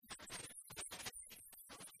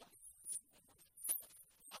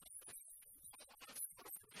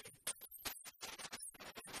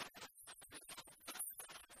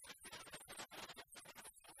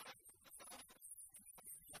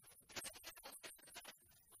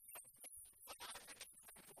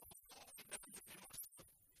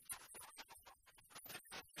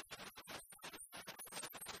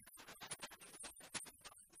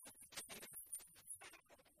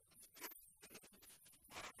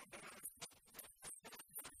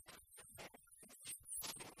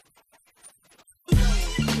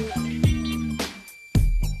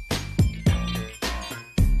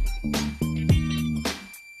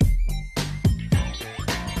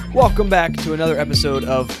Welcome back to another episode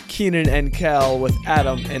of Keenan and Kel with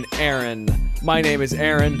Adam and Aaron. My name is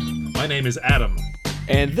Aaron. My name is Adam.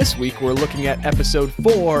 And this week we're looking at episode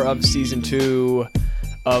 4 of season 2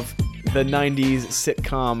 of the 90s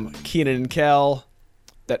sitcom Keenan and Kel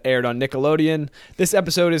that aired on Nickelodeon. This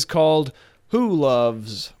episode is called Who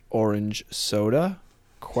Loves Orange Soda? ?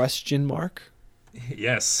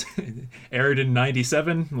 Yes, aired in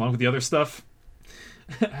 97 along with the other stuff.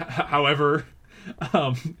 However,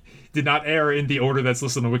 did not air in the order that's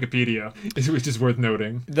listed on Wikipedia, which is worth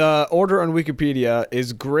noting. The order on Wikipedia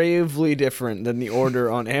is gravely different than the order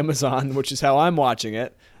on Amazon, which is how I'm watching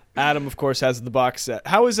it. Adam, of course, has the box set.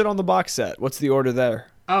 How is it on the box set? What's the order there?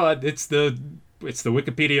 Oh, it's the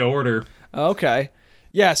Wikipedia order. Okay.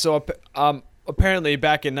 Yeah, so apparently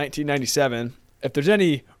back in 1997, if there's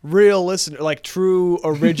any real listener, like true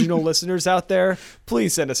original listeners out there,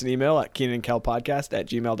 please send us an email at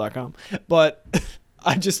KeenanandKelPodcast@gmail.com. But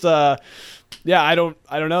I just, I don't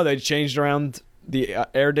know. They changed around the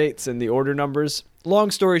air dates and the order numbers. Long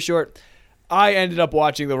story short, I ended up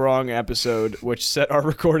watching the wrong episode, which set our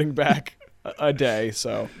recording back a day.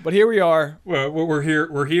 So, but here we are. Well, we're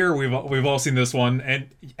here. We've all seen this one, and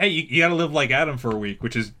hey, you gotta live like Adam for a week,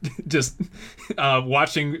 which is just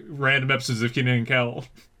watching random episodes of Keenan and Kel.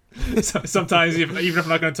 Sometimes, even if I'm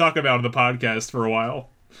not going to talk about it on the podcast for a while.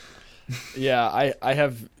 Yeah, I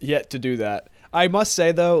have yet to do that. I must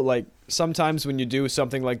say though, like sometimes when you do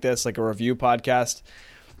something like this, like a review podcast,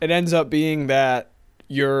 it ends up being that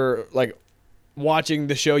you're like watching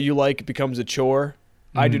the show you like becomes a chore.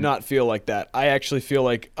 I do not feel like that. I actually feel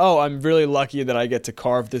like, oh, I'm really lucky that I get to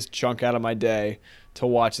carve this chunk out of my day to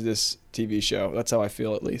watch this TV show. That's how I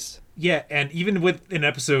feel, at least. Yeah, and even with an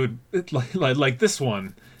episode like this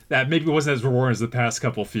one, that maybe wasn't as rewarding as the past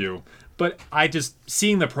couple few, but I just,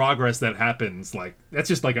 seeing the progress that happens, like, that's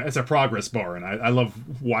just like, it's a progress bar, and I love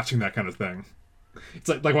watching that kind of thing. It's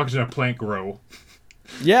like watching a plant grow.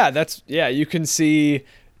 Yeah, you can see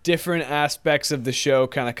different aspects of the show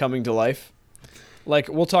kind of coming to life. Like,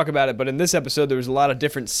 we'll talk about it, but in this episode, there was a lot of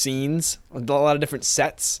different scenes, a lot of different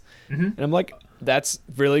sets. Mm-hmm. And I'm like, that's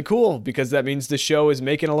really cool, because that means the show is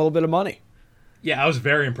making a little bit of money. Yeah, I was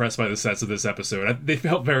very impressed by the sets of this episode. They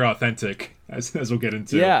felt very authentic, as we'll get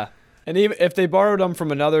into. Yeah, and even if they borrowed them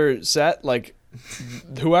from another set, like,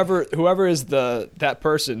 whoever is that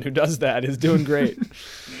person who does that is doing great.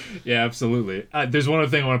 Yeah, absolutely. There's one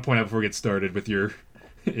other thing I want to point out before we get started with your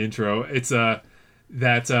intro. It's that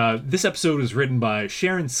this episode was written by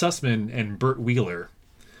Sharon Sussman and Burt Wheeler,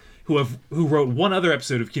 who wrote one other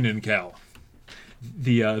episode of Keenan and Kel,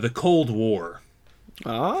 the Cold War.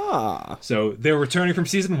 Ah. So they're returning from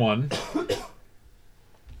season 1.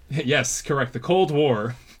 Yes, correct. The Cold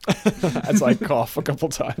War. That's like cough a couple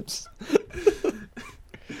times.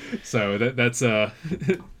 So that's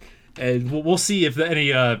and we'll see if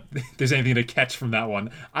there's anything to catch from that one.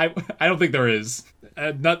 I don't think there is.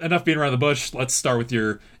 Not enough being around the bush. Let's start with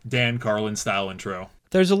your Dan Carlin style intro.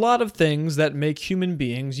 There's a lot of things that make human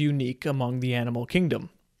beings unique among the animal kingdom.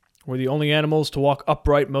 We're the only animals to walk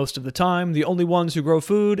upright most of the time, the only ones who grow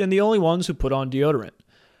food, and the only ones who put on deodorant.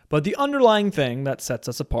 But the underlying thing that sets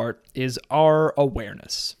us apart is our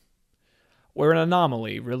awareness. We're an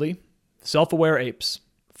anomaly, really. Self-aware apes,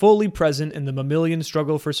 fully present in the mammalian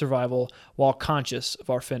struggle for survival while conscious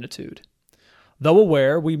of our finitude. Though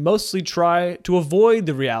aware, we mostly try to avoid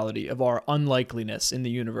the reality of our unlikeliness in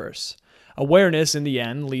the universe. Awareness, in the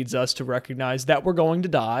end, leads us to recognize that we're going to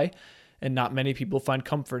die, and not many people find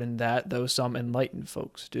comfort in that, though some enlightened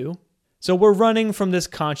folks do. So we're running from this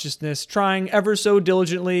consciousness, trying ever so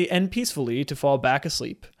diligently and peacefully to fall back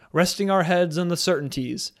asleep, resting our heads on the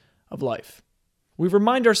certainties of life. We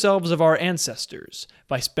remind ourselves of our ancestors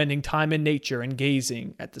by spending time in nature and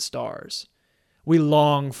gazing at the stars. We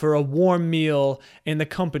long for a warm meal in the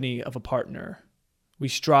company of a partner. We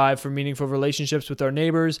strive for meaningful relationships with our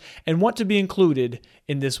neighbors and want to be included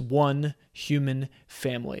in this one human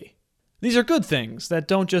family. These are good things that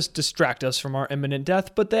don't just distract us from our imminent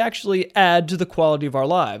death, but they actually add to the quality of our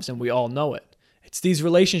lives, and we all know it. It's these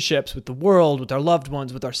relationships with the world, with our loved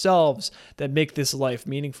ones, with ourselves, that make this life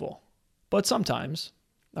meaningful. But sometimes,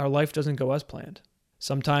 our life doesn't go as planned.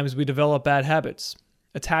 Sometimes we develop bad habits,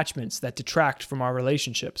 attachments that detract from our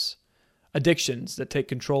relationships, addictions that take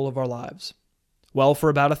control of our lives. Well, for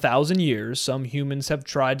about 1,000 years, some humans have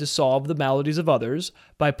tried to solve the maladies of others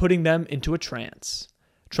by putting them into a trance,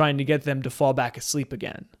 trying to get them to fall back asleep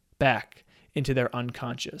again, back into their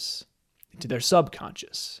unconscious, into their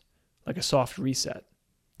subconscious, like a soft reset.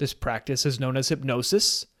 This practice is known as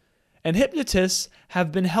hypnosis, and hypnotists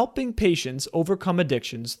have been helping patients overcome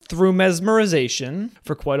addictions through mesmerization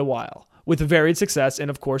for quite a while. with varied success and,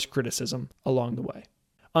 of course, criticism along the way.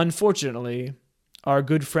 Unfortunately, our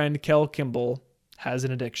good friend Kel Kimball has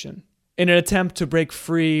an addiction. In an attempt to break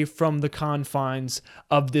free from the confines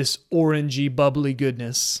of this orangey, bubbly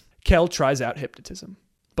goodness, Kel tries out hypnotism.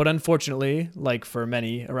 But unfortunately, like for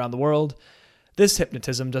many around the world, this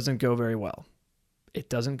hypnotism doesn't go very well. It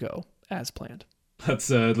doesn't go as planned. Let's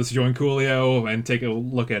join Coolio and take a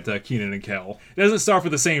look at Keenan and Kel. It doesn't start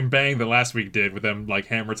with the same bang that last week did with them like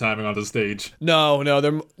hammer timing on the stage.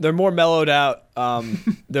 No, they're more mellowed out.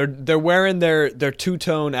 They're wearing their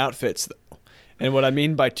two-tone outfits, and what I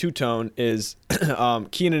mean by two-tone is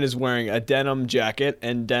Keenan is wearing a denim jacket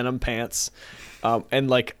and denim pants, and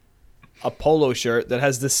like a polo shirt that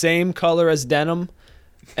has the same color as denim,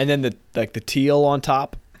 and then the teal on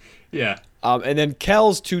top. Yeah. And then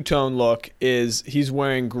Kel's two-tone look is he's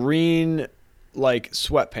wearing green, like,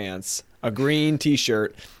 sweatpants, a green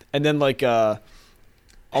T-shirt, and then like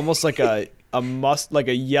almost like a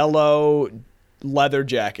yellow leather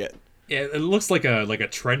jacket. Yeah, it looks like a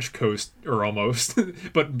trench coat or almost,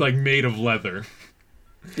 but like made of leather.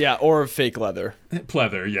 Yeah, or fake leather.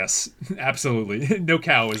 Pleather, yes, absolutely. No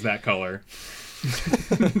cow is that color.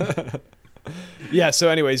 Yeah. So,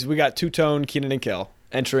 anyways, we got two-tone Keenan and Kel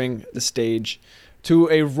entering the stage to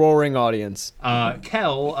a roaring audience.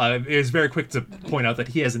 Kel is very quick to point out that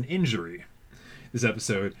he has an injury this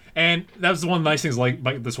episode. And that was one of the nice things like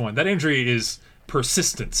this one. That injury is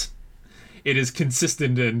persistent. It is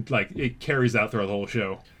consistent and like it carries out throughout the whole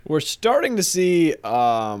show. We're starting to see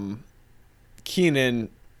Keenan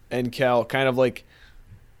and Kel kind of like,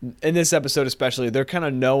 in this episode especially, they're kind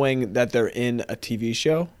of knowing that they're in a TV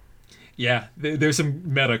show. Yeah, there's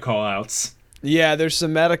some meta call-outs. Yeah, there's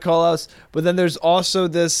some meta call-outs, but then there's also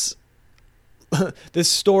this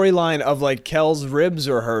storyline of like Kel's ribs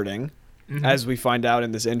are hurting, as we find out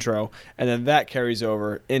in this intro, and then that carries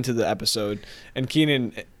over into the episode, and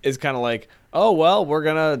Keenan is kind of like, oh well, we're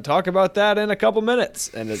gonna talk about that in a couple minutes,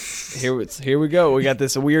 and here we go. We got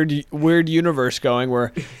this weird universe going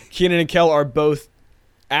where Keenan and Kel are both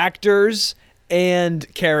actors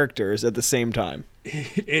and characters at the same time.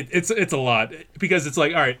 It's a lot because it's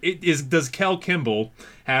like, all right, does Kel Kimball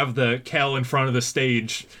have the Kel in front of the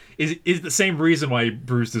stage? Is the same reason why he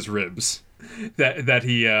bruised his ribs, that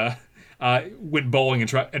he went bowling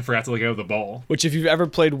and forgot to let go of the ball. Which, if you've ever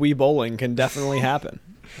played Wii Bowling, can definitely happen.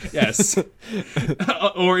 Yes.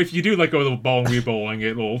 Or if you do let go of the ball in Wii Bowling,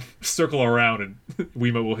 it will circle around and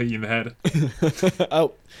Wiimote will hit you in the head.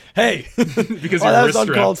 Oh, hey. Because that was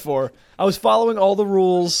uncalled for. I was following all the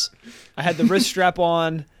rules. I had the wrist strap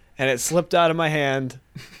on, and it slipped out of my hand.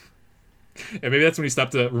 Yeah, maybe that's when you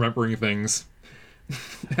stopped remembering things.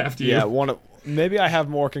 After you. Yeah, maybe I have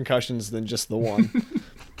more concussions than just the one.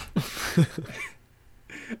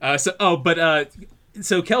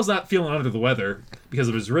 So Kel's not feeling under the weather because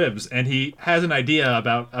of his ribs, and he has an idea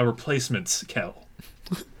about a replacement Kel.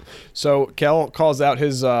 So Kel calls out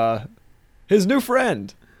his new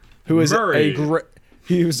friend, who is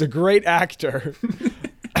he was a great actor.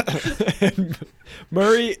 And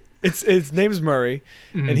Murray, his name's Murray,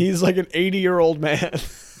 and he's like an 80-year-old man.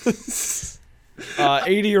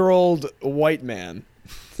 80-year-old white man.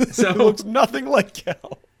 So who looks nothing like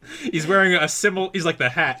Kel. He's wearing he's like the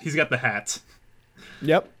hat. He's got the hat.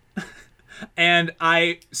 Yep. And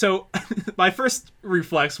my first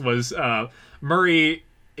reflex was Murray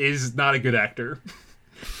is not a good actor.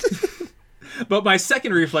 But my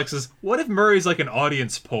second reflex is, what if Murray's like an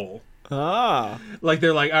audience poll? Ah. Like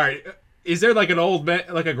they're like, all right, is there like an old man,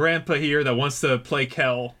 like a grandpa here that wants to play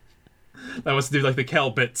Kel? That wants to do like the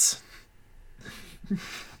Kel bits.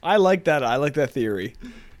 I like that. I like that theory.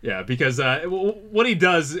 Yeah, because what he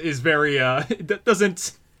does is very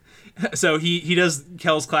doesn't. So he does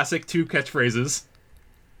Kel's classic 2 catchphrases.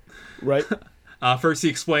 Right. First, he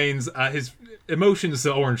explains his emotions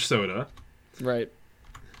to orange soda. Right.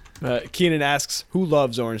 Keenan asks, who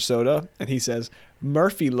loves orange soda? And he says,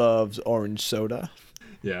 Murphy loves orange soda.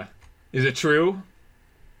 Yeah. Is it true?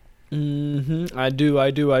 Mm-hmm. I do.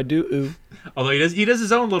 Ooh. Although he does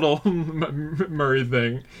his own little Murray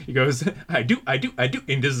thing. He goes, I do,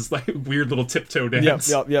 and does this like weird little tiptoe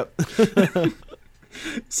dance. Yep.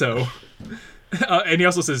 So, and he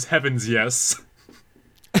also says, heavens yes.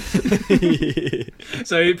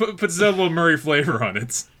 So he puts his own little Murray flavor on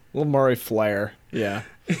it. Little Murray flair. Yeah.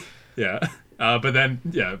 Yeah. But then,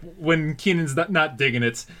 when Keenan's not digging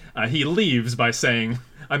it, he leaves by saying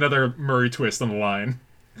another Murray twist on the line.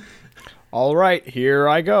 All right, here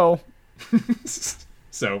I go.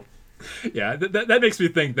 So, yeah, that makes me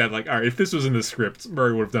think that, like, all right, if this was in the script,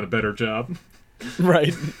 Murray would have done a better job.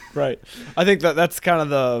 Right. I think that's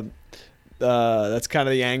kind of That's kind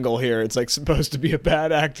of the angle here. It's like supposed to be a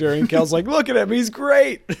bad actor, and Kel's like, look at him, he's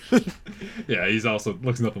great. Yeah, he's also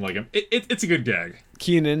looks nothing like him. It's a good gag.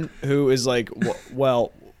 Keenan, who is like,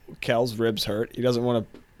 well, Kel's ribs hurt. He doesn't want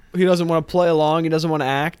to play along. He doesn't want to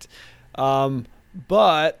act.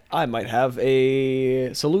 But I might have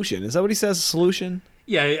a solution. Is that what he says? A solution?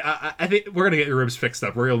 Yeah, I think we're gonna get your ribs fixed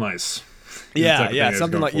up real nice. Yeah,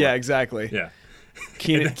 something like yeah, exactly. Yeah.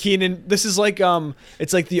 Keenan. This is like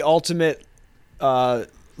it's like the ultimate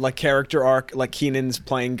like character arc. Like Keenan's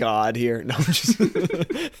playing God here. No, I'm just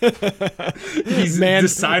he's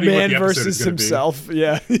deciding what the episode versus is gonna himself. Be.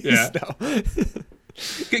 Yeah, Yeah.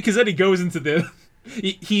 Because then he goes into the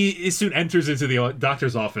he soon enters into the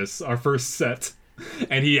doctor's office, our first set,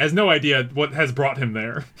 and he has no idea what has brought him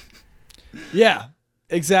there. Yeah,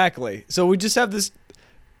 exactly. So we just have this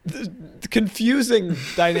confusing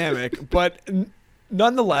dynamic, but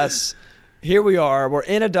nonetheless, here we are. We're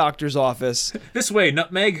in a doctor's office. This way,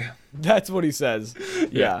 nutmeg. That's what he says.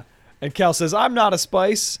 Yeah. And Kel says, I'm not a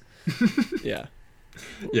spice. Yeah.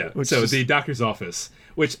 Yeah. So the doctor's office,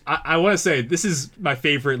 which I want to say, this is my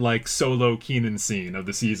favorite, like, solo Keenan scene of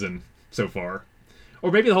the season so far.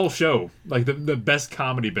 Or maybe the whole show. Like, the best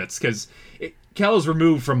comedy bits. Because Kel is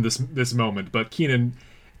removed from this moment, but Keenan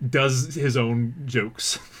does his own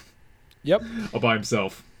jokes. Yep. All by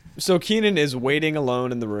himself. So Keenan is waiting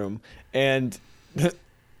alone in the room, and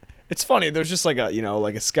it's funny. There's just like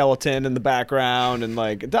a skeleton in the background, and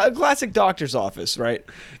like a classic doctor's office, right?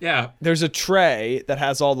 Yeah. There's a tray that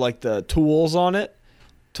has all like the tools on it,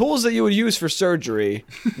 tools that you would use for surgery,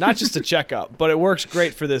 not just a checkup, but it works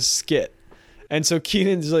great for this skit. And so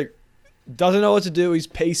Keenan's like doesn't know what to do. He's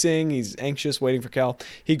pacing. He's anxious, waiting for Kel.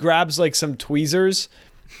 He grabs like some tweezers,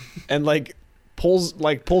 and like pulls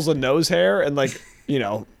a nose hair, and like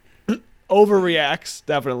overreacts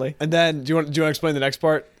definitely. And then do you want to explain the next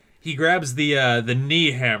part? He grabs the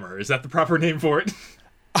knee hammer. Is that the proper name for it?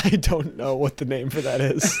 I don't know what the name for that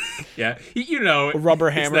is. Yeah, a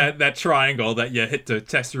rubber hammer. It's that triangle that you hit to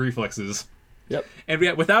test your reflexes. Yep. And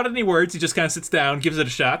without any words, he just kind of sits down, gives it a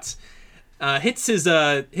shot, hits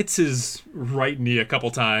his right knee a couple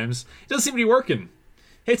times. It doesn't seem to be working.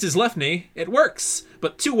 Hits his left knee. It works,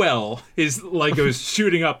 but too well. His leg goes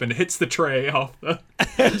shooting up and hits the tray off the.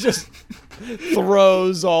 And just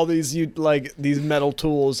throws all these metal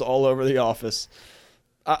tools all over the office.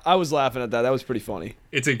 I was laughing at that. That was pretty funny.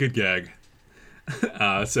 It's a good gag.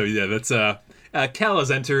 So yeah, that's Kel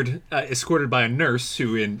has entered, escorted by a nurse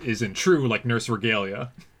who is in true like nurse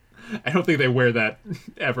regalia. I don't think they wear that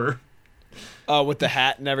ever. With the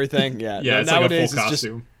hat and everything. Yeah. Yeah, it's nowadays, like a full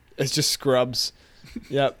costume. It's just scrubs.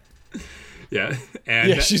 Yep. Yeah, and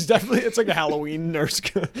yeah, she's definitely. It's like a Halloween nurse.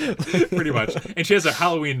 Pretty much, and she has a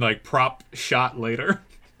Halloween like prop shot later.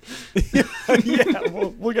 Yeah,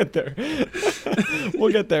 we'll get there.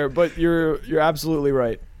 We'll get there, but you're absolutely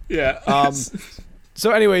right. Yeah.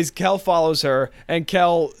 So, anyways, Kel follows her, and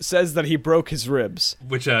Kel says that he broke his ribs,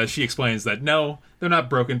 which she explains that no, they're not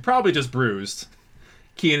broken, probably just bruised.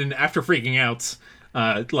 Keenan, after freaking out,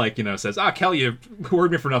 says, Kel, you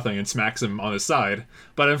worried me for nothing, and smacks him on his side.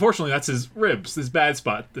 But unfortunately, that's his ribs, his bad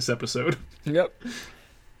spot this episode. Yep.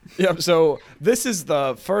 So this is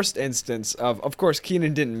the first instance of course,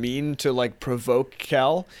 Keenan didn't mean to, like, provoke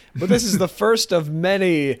Kel, but this is the first of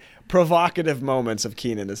many provocative moments of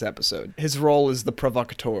Keenan this episode. His role is the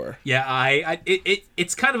provocateur. Yeah,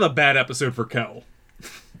 it's kind of a bad episode for Kel.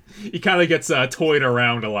 He kind of gets toyed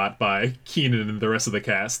around a lot by Keenan and the rest of the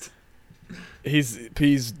cast. He's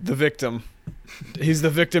the victim. He's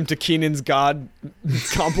the victim to Keenan's God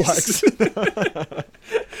complex.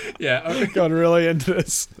 Yeah. Going really into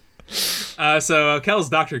this. So Kel's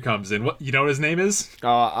doctor comes in. You know what his name is?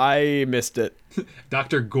 I missed it.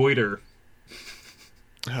 Dr. Goiter.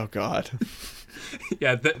 Oh, God.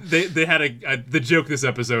 Yeah, they had the joke this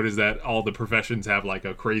episode is that all the professions have like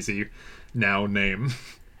a crazy noun name.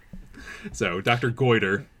 So Dr.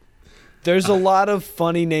 Goiter. There's a lot of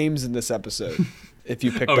funny names in this episode, if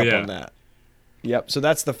you picked up on that. Yep, so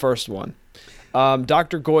that's the first one.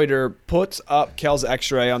 Dr. Goiter puts up Kel's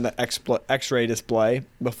x-ray on the x-ray display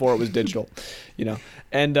before it was digital,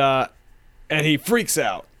 and he freaks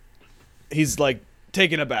out. He's like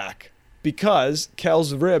taken aback because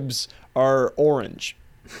Kel's ribs are orange.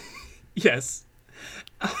 Yes.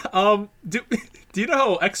 Do you know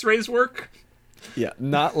how x-rays work? Yeah,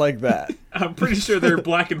 not like that. I'm pretty sure they're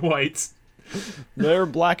black and white. They're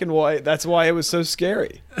black and white. That's why it was so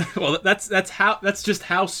scary. Well, that's just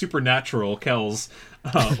how supernatural Kel's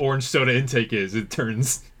orange soda intake is. It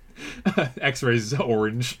turns X-rays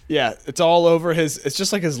orange. Yeah, it's all over it's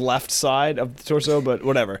just like his left side of the torso, but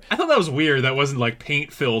whatever. I thought that was weird. That wasn't like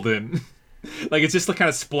paint filled in. Like it's just like kind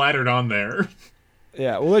of splattered on there.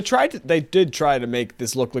 Yeah, well, they did try to make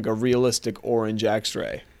this look like a realistic orange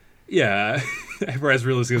X-ray. Yeah, for as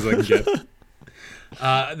realistic as I can get.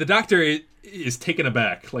 The doctor is taken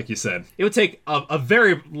aback, like you said. It would take a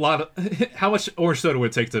very lot of... How much orange soda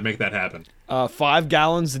would it take to make that happen? 5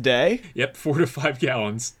 gallons a day? Yep, 4 to 5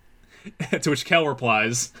 gallons. To which Kel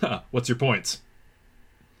replies, what's your point?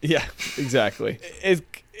 Yeah, exactly.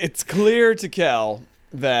 It's clear to Kel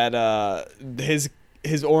that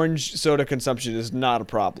his orange soda consumption is not a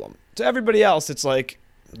problem. To everybody else, it's like,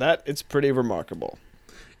 it's pretty remarkable.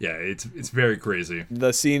 Yeah, it's very crazy.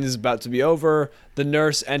 The scene is about to be over. The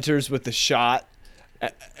nurse enters with the shot,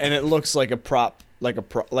 and it looks like a prop, like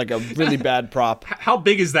a really bad prop. How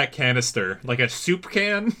big is that canister? Like a soup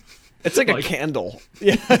can? It's like a candle.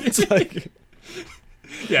 Yeah, it's like...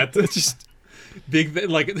 Yeah, it's just big,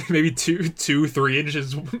 like maybe 3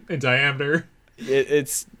 inches in diameter.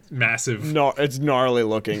 It's massive. It's gnarly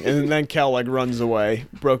looking. And then Kel like runs away,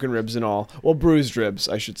 broken ribs and all. Well, bruised ribs,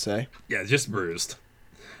 I should say. Yeah, just bruised.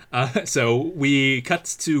 So we cut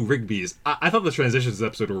to Rigby's. I thought the transitions this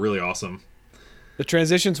episode were really awesome. The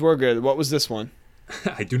transitions were good. What was this one?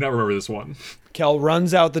 I do not remember this one. Kel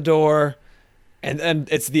runs out the door, and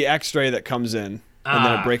it's the X-ray that comes in, and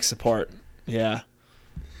then it breaks apart. Yeah.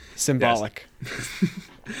 Symbolic.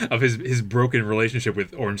 Yes. Of his broken relationship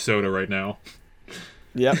with orange soda right now.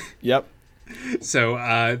 Yep.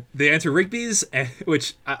 So they enter Rigby's,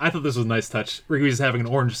 which I thought this was a nice touch. Rigby's having an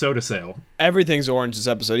orange soda sale. Everything's orange this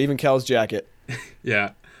episode, even Kel's jacket.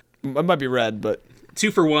 Yeah. It might be red, but...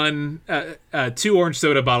 2 for $1. 2 orange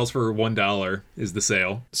soda bottles for $1 is the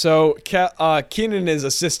sale. So Keenan is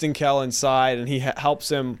assisting Kel inside, and he helps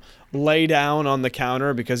him lay down on the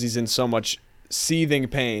counter because he's in so much seething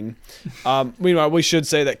pain. Meanwhile, we should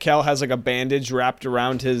say that Kel has like a bandage wrapped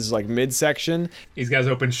around his like midsection. He's got his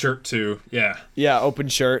open shirt too. Yeah, open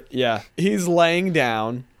shirt. Yeah, he's laying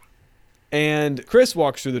down, and Chris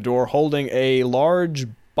walks through the door holding a large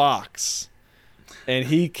box, and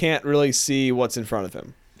he can't really see what's in front of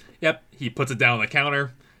him. Yep, he puts it down on the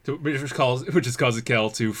counter, which causes Kel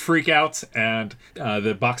to freak out, and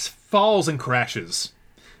the box falls and crashes.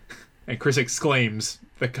 And Chris exclaims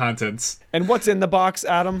the contents. And what's in the box,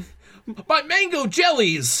 Adam? My mango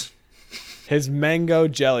jellies! His mango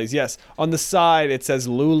jellies, yes. On the side, it says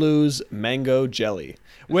Lulu's mango jelly.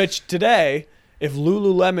 Which, today, if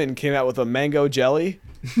Lululemon came out with a mango jelly,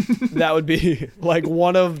 that would be, like,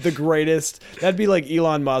 one of the greatest... That'd be like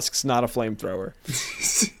Elon Musk's not a flamethrower.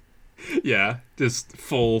 Yeah, just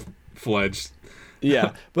full-fledged.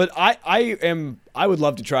 Yeah, but I would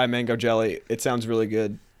love to try mango jelly. It sounds really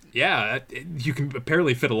good. Yeah, you can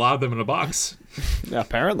apparently fit a lot of them in a box. Yeah,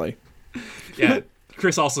 apparently. Yeah,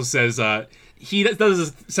 Chris also says he does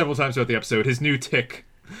this several times throughout the episode. His new tick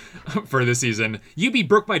for this season: "You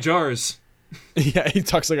broke my jars." Yeah, he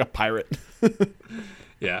talks like a pirate.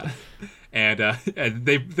 Yeah, and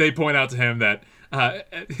they point out to him that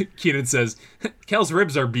Keenan says Kel's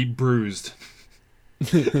ribs are bruised.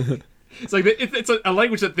 It's like it's a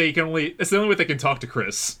language that they can only. It's the only way they can talk to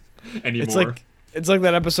Chris anymore. It's like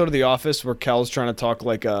that episode of The Office where Kel's trying to talk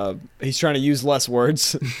like he's trying to use less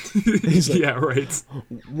words. He's like, yeah, right.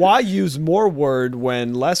 Why use more word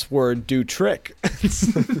when less word do trick?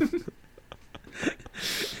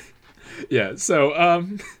 Yeah, so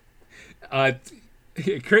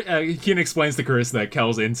Keenan explains to Chris that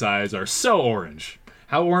Kel's insides are so orange.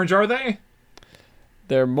 How orange are they?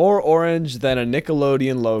 They're more orange than a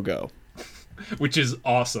Nickelodeon logo. Which is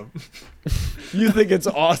awesome. You think it's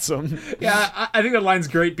awesome? Yeah, I think that line's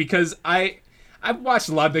great because I've watched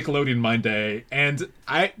a lot of Nickelodeon in my day, and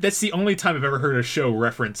that's the only time I've ever heard a show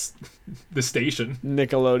reference the station.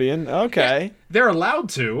 Nickelodeon, okay. Yeah, they're allowed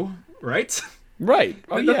to, right? Right.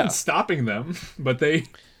 Oh, yeah. Nothing's stopping them, but they...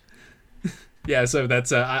 Yeah, so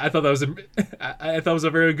that's I thought that was a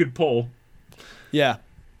very good poll. Yeah.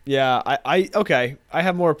 Okay. I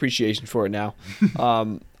have more appreciation for it now.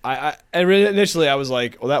 Initially I was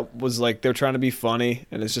like, well, that was like they're trying to be funny,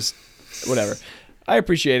 and it's just whatever. I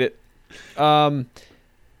appreciate it. I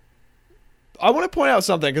want to point out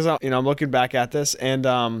something because I'm looking back at this, and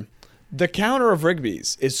the counter of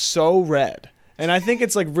Rigby's is so red, and I think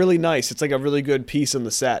it's like really nice. It's like a really good piece in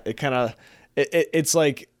the set. It kind of it's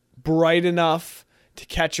like bright enough to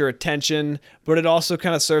catch your attention, but it also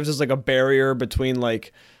kind of serves as like a barrier between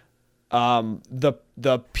like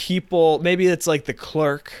the people. Maybe it's like the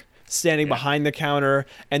clerk standing behind the counter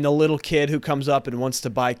and the little kid who comes up and wants to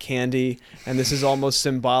buy candy, and this is almost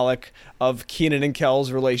symbolic of Keenan and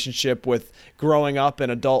Kel's relationship with growing up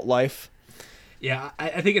in adult life. Yeah,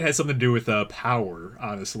 I think it has something to do with power,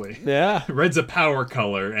 honestly. Yeah. Red's a power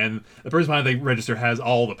color, and the person behind the register has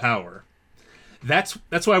all the power. That's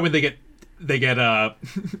why when they get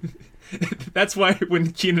that's why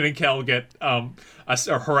when Keenan and Kel get are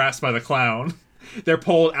harassed by the clown, they're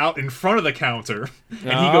pulled out in front of the counter, and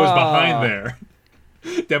he goes behind there,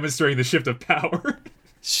 demonstrating the shift of power.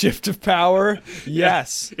 Shift of power?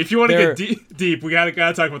 Yes. If you want to get deep, we gotta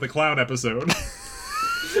talk about the clown episode.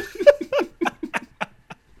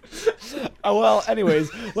 Well, anyways,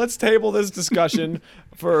 let's table this discussion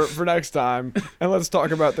for next time, and let's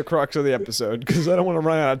talk about the crux of the episode, because I don't want to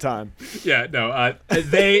run out of time. Yeah, no.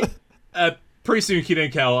 They pretty soon Keenan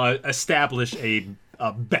and Kel establish a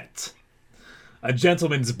bet, a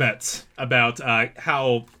gentleman's bet about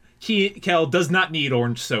how Kel does not need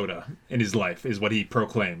orange soda in his life, is what he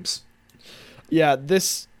proclaims. Yeah,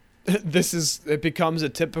 it becomes a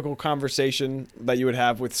typical conversation that you would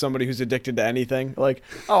have with somebody who's addicted to anything. Like,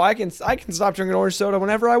 oh, I can stop drinking orange soda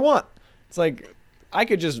whenever I want. It's like, I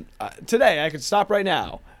could just today I could stop right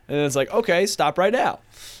now, and it's like, okay, stop right now.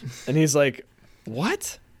 And he's like,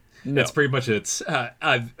 what? No. That's pretty much it.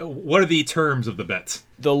 What are the terms of the bet?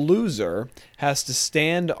 The loser has to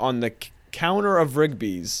stand on the counter of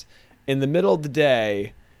Rigby's in the middle of the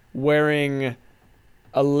day wearing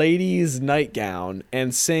a lady's nightgown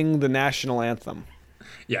and sing the national anthem.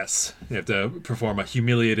 Yes, you have to perform a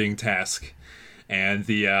humiliating task, and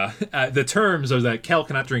the terms are that Kel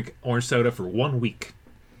cannot drink orange soda for 1 week.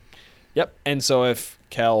 Yep, and so if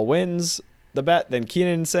Kel wins the bet, then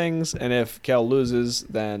Keenan sings, and if Kel loses,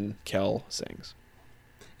 then Kel sings.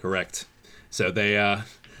 Correct. So they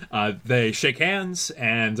shake hands,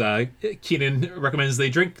 and Keenan recommends they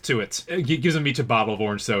drink to it. He gives him each a bottle of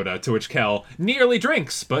orange soda, to which Kel nearly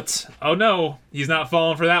drinks, but oh no, he's not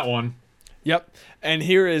falling for that one. Yep, and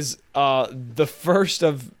here is the first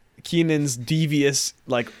of Keenan's devious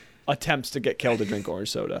attempts to get Kel to drink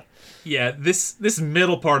orange soda. Yeah, this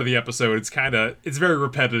middle part of the episode, it's very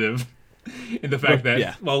repetitive in the fact that,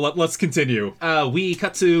 yeah. Well, let's continue. We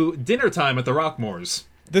cut to dinner time at the Rockmores.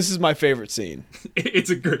 This is my favorite scene. It's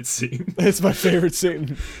a great scene. It's my favorite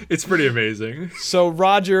scene. It's pretty amazing. So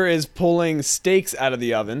Roger is pulling steaks out of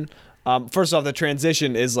the oven. First off, the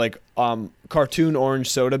transition is cartoon orange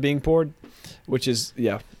soda being poured, which is,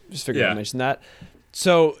 just figured I'd mention that.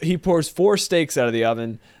 So he pours 4 steaks out of the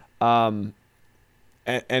oven, and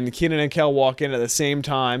Keenan and Kel walk in at the same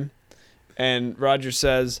time, and Roger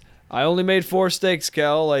says, I only made 4 steaks,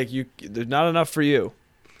 Kel. There's not enough for you.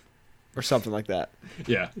 Or something like that.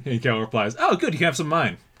 Yeah, and Kel replies, oh, good, you can have some of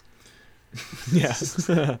mine. Yeah.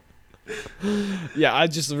 Yeah, I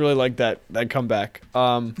just really like that comeback.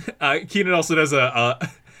 Keenan also does I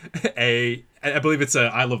believe it's a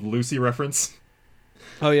I Love Lucy reference.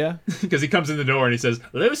 Oh, yeah? Because he comes in the door and he says,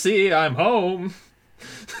 Lucy, I'm home.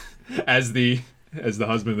 As the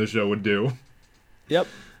husband of the show would do. Yep.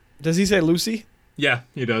 Does he say Lucy? Yeah,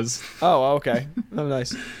 he does. Oh, okay. Oh,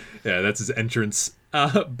 nice. Yeah, that's his entrance.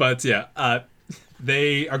 But yeah,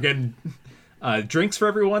 they are getting drinks for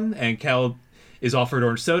everyone, and Kel is offered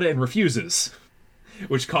orange soda and refuses,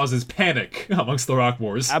 which causes panic amongst the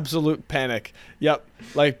Rockmores. Absolute panic. Yep.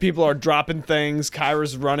 People are dropping things.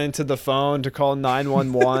 Kyra's running to the phone to call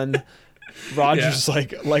 911. Roger's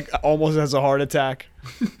almost has a heart attack.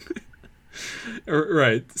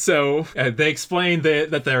 Right. So they explain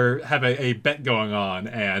that they have a bet going on,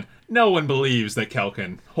 and no one believes that Kel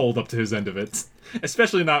can hold up to his end of it.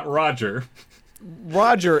 Especially not Roger.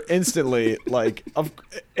 Roger instantly,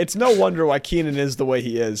 it's no wonder why Keenan is the way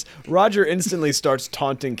he is. Roger instantly starts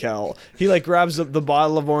taunting Kel. He, grabs the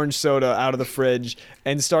bottle of orange soda out of the fridge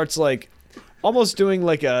and starts, almost doing,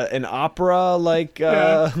 an opera,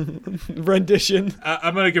 rendition.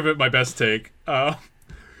 I'm gonna give it my best take. Look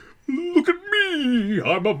at me!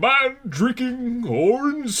 I'm a man drinking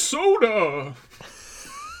orange soda!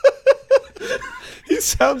 He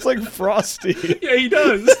sounds like Frosty. Yeah, he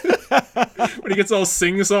does. When he gets all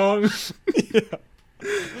sing-song. Yeah.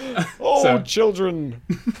 Oh, children.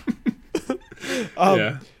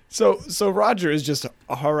 Yeah. So Roger is just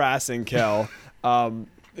harassing Kel.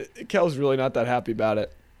 Kel's really not that happy about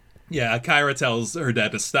it. Yeah, Kyra tells her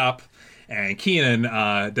dad to stop, and Keenan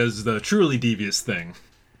does the truly devious thing.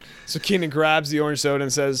 So Keenan grabs the orange soda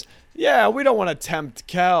and says, yeah, we don't want to tempt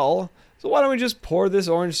Kel, so why don't we just pour this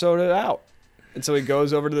orange soda out? And so he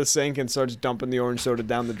goes over to the sink and starts dumping the orange soda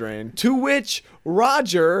down the drain, to which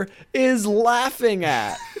Roger is laughing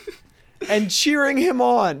at and cheering him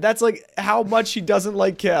on. That's how much he doesn't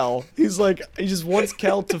like Kel. He's he just wants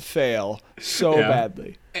Kel to fail so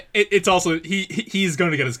badly. It's also he's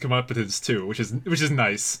going to get his comeuppance too, which is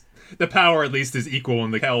nice. the power at least is equal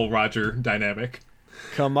in the Kel-Roger dynamic.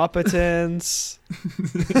 Comeuppetence.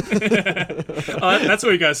 That's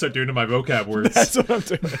what you guys start doing to my vocab words. That's what I'm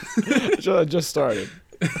doing. I just started.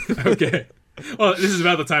 Okay. Well, this is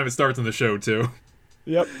about the time it starts in the show, too.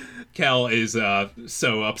 Yep. Kel is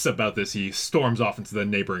so upset about this, he storms off into the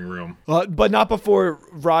neighboring room. But not before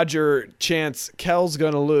Roger chants, Kel's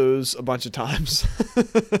gonna lose a bunch of times.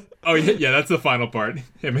 Oh, yeah, that's the final part.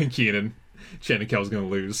 Him and Keenan chanting Kel's gonna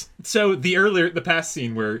lose. So the past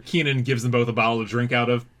scene where Keenan gives them both a bottle to drink out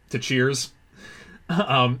of to cheers,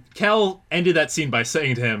 Kel ended that scene by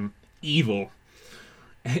saying to him, "Evil."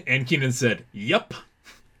 And Keenan said, "Yup."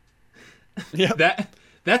 Yep.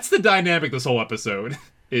 That's the dynamic this whole episode,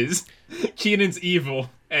 is Keenan's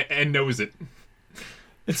evil and knows it.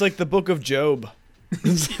 It's like the Book of Job.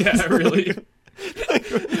 Yeah, really.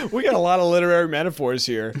 We got a lot of literary metaphors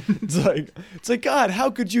here. It's like, God, how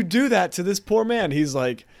could you do that to this poor man? He's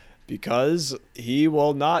like, because he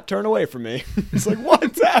will not turn away from me. It's like,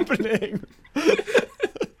 what's happening?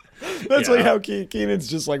 That's like how Keenan's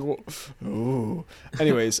just like, ooh.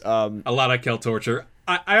 Anyways, a lot of Kel torture.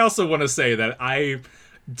 I also want to say that I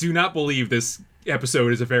do not believe this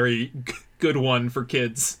episode is a very good one for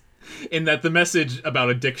kids, in that the message about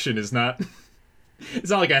addiction is not. It's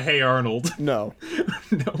not like a Hey Arnold. No.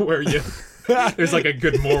 No, where there's like a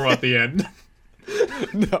good moral at the end.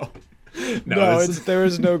 No, No, there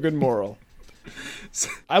is no good moral.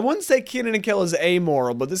 I wouldn't say Keenan and Kel is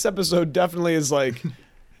amoral, but this episode definitely is like,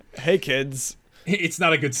 hey kids. It's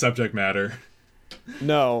not a good subject matter.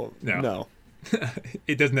 No.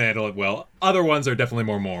 It doesn't handle it well. Other ones are definitely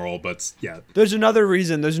more moral, but yeah. There's another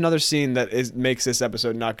scene that makes this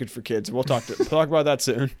episode not good for kids. We'll talk about that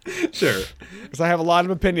soon. Sure. Because I have a lot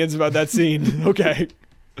of opinions about that scene. Okay.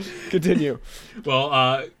 Continue.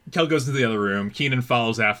 Well, Kel goes into the other room. Keenan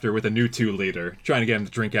follows after with a new 2-liter, trying to get him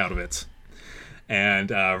to drink out of it.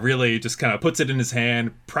 And really just kind of puts it in his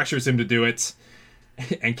hand, pressures him to do it.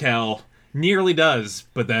 And Kel nearly does,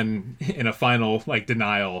 but then in a final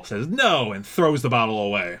denial says no and throws the bottle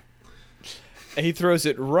away. And he throws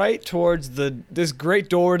it right towards this great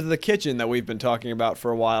door to the kitchen that we've been talking about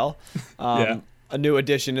for a while. A new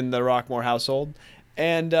addition in the Rockmore household.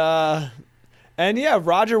 And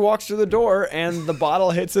Roger walks through the door and the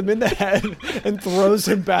bottle hits him in the head and throws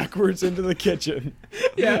him backwards into the kitchen.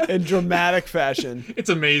 Yeah. In dramatic fashion. It's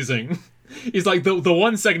amazing. He's like, the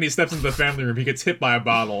 1 second he steps into the family room, he gets hit by a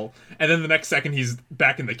bottle, and then the next second he's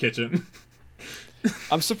back in the kitchen.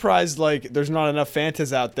 I'm surprised, there's not enough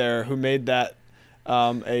Fantas out there who made that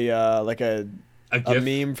a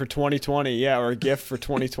meme for 2020, or a GIF for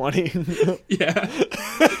 2020. Yeah.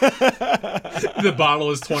 The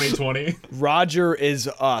bottle is 2020. Roger is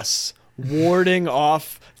us, warding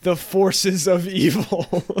off the forces of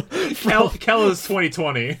evil. Kel is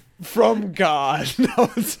 2020. From God.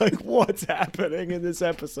 No, it's like, what's happening in this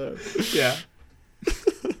episode? Yeah.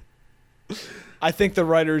 I think the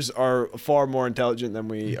writers are far more intelligent than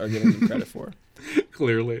we are giving them credit for.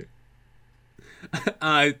 Clearly.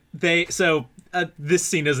 This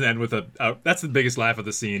scene doesn't end with that's the biggest laugh of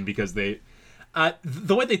the scene, because the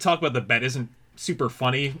way they talk about the bet isn't super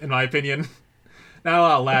funny, in my opinion. Not a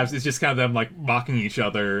lot of laughs. It's just kind of them mocking each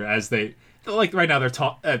other as they right now.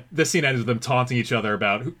 The scene ends with them taunting each other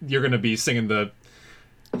about you're going to be singing the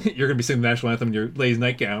national anthem in your ladies'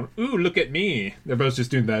 nightgown. Ooh, look at me! They're both just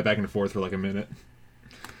doing that back and forth for a minute.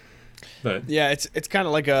 But yeah, it's kind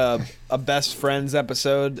of like a best friends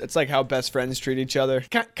episode. It's like how best friends treat each other,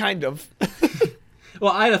 kind of.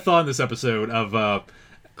 Well, I had a thought in this episode of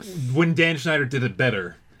when Dan Schneider did it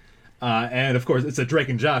better. And of course, it's a Drake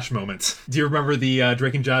and Josh moment. Do you remember the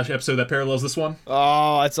Drake and Josh episode that parallels this one?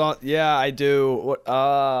 Oh, it's on. Yeah, I do.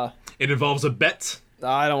 What? It involves a bet.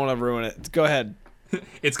 I don't want to ruin it. Go ahead.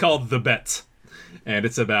 It's called The Bet, and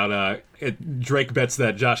it's about Drake bets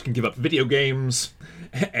that Josh can give up video games,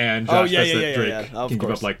 and Josh bets that Drake can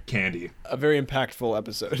give up candy. A very impactful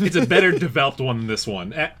episode. It's a better developed one than this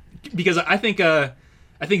one, because I think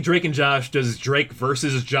Drake and Josh does Drake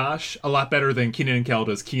versus Josh a lot better than Keenan and Kel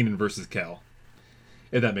does Keenan versus Kel.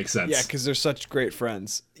 If that makes sense. Yeah, because they're such great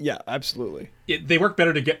friends. Yeah, absolutely. They work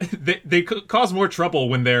better together. They cause more trouble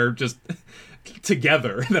when they're just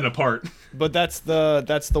together than apart. But that's the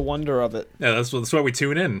wonder of it. Yeah, that's why we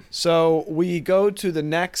tune in. So we go to the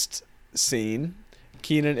next scene.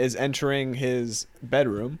 Keenan is entering his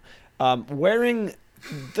bedroom, wearing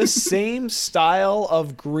the same style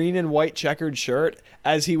of green and white checkered shirt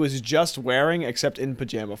as he was just wearing, except in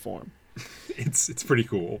pajama form. It's pretty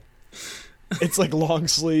cool. It's long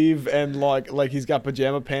sleeve and like he's got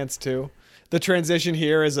pajama pants too. The transition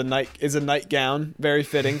here is a nightgown, very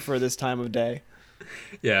fitting for this time of day.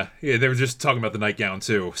 Yeah, they were just talking about the nightgown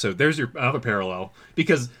too. So there's your another parallel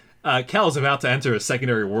because Cal's about to enter a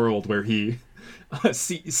secondary world where he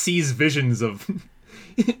sees visions of.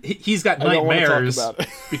 He's got I don't wanna talk nightmares about it.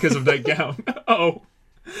 because of nightgown. Oh,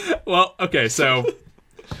 well, okay, so.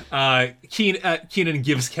 Keenan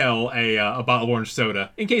gives Kel a bottle of orange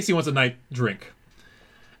soda in case he wants a night drink.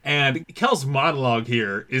 And Kel's monologue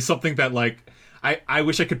here is something that, like, I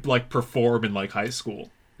wish I could, like, perform in, like, high school.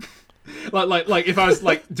 like if I was,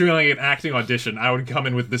 like, doing, like, an acting audition, I would come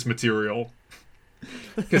in with this material.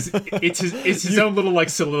 Because it's his own little, like,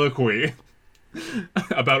 soliloquy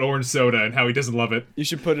about orange soda and how he doesn't love it. You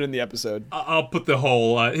should put it in the episode. I'll put the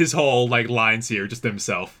whole, his whole, like, lines here, just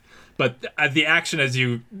himself. But the action, as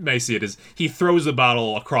you may see it, is he throws the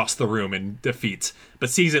bottle across the room in defeat, but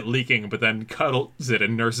sees it leaking, but then cuddles it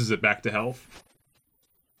and nurses it back to health.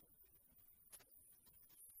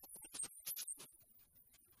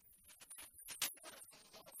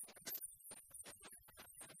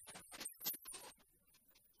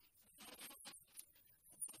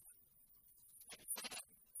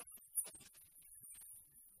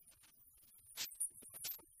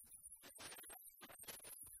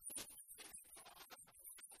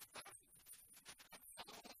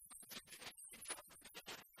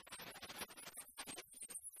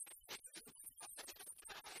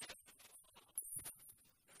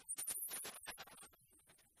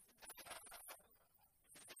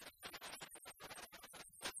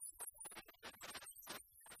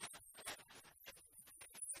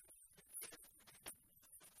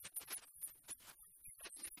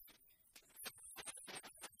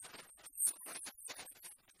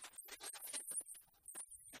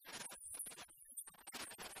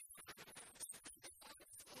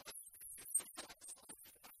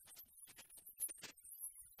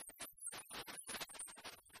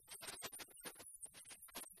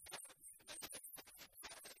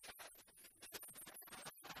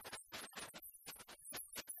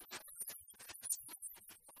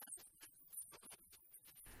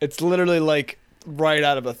 It's literally like right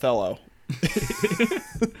out of Othello.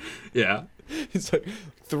 Yeah. He's like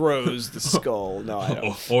throws the skull. No, I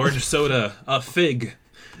don't. Orange soda, a fig.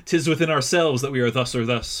 'Tis within ourselves that we are thus or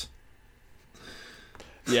thus.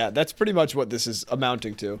 Yeah, that's pretty much what this is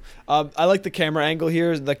amounting to. I like the camera angle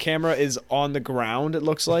here. The camera is on the ground. It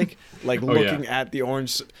looks like looking at the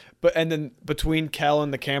orange, and then between Kel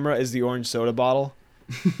and the camera is the orange soda bottle.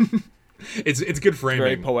 It's good framing.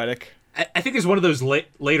 Very poetic. I think there's one of those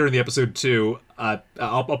later in the episode too.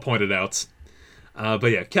 I'll point it out. But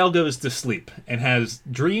yeah, Kel goes to sleep and has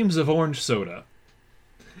dreams of orange soda.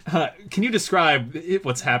 Can you describe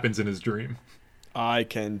what happens in his dream? I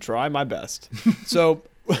can try my best. So,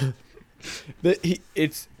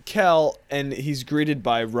 it's Kel, and he's greeted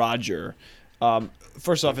by Roger.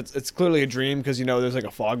 First off, it's clearly a dream because there's like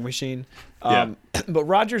a fog machine. But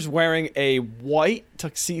Roger's wearing a white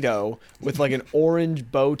tuxedo with like an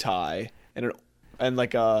orange bow tie and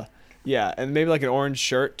maybe like an orange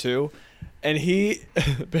shirt too. And he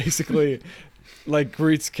basically like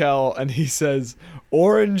greets Kel and he says,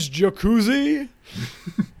 "Orange jacuzzi?"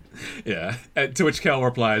 Yeah. To which Kel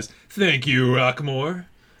replies, "Thank you, Rockmore."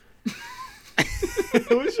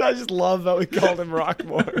 I just love that we called him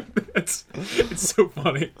Rockmore. It's so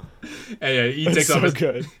funny. And yeah, he takes so off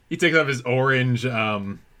good. He takes off his orange what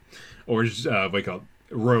do you call it,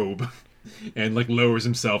 robe, and like lowers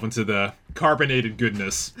himself into the carbonated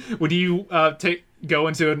goodness. Would you go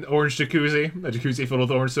into an orange jacuzzi, a jacuzzi filled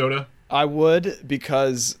with orange soda? I would,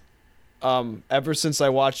 because ever since I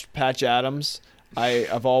watched Patch Adams,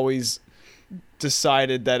 I've always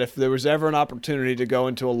decided that if there was ever an opportunity to go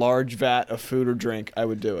into a large vat of food or drink, I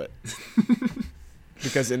would do it.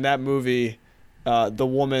 Because in that movie, the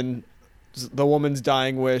woman's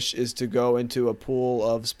dying wish is to go into a pool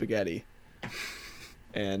of spaghetti,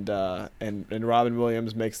 and Robin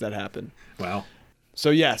Williams makes that happen. Wow. So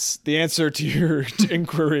yes, the answer to your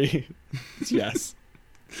inquiry is yes.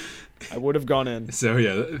 I would have gone in. So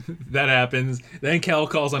yeah, that happens. Then Kel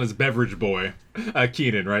calls on his beverage boy,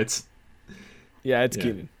 Keenan, right? Yeah, it's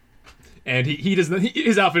Keenan. And he doesn't.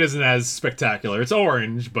 His outfit isn't as spectacular. It's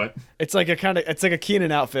orange, but it's like a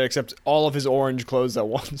Keenan outfit, except all of his orange clothes at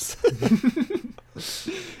once.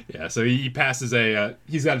 Yeah. So he passes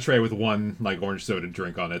he's got a tray with one like orange soda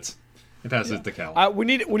drink on it, and passes it to Kel. We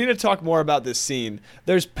need to talk more about this scene.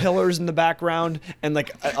 There's pillars in the background and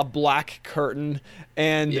like a black curtain,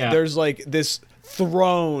 and there's like this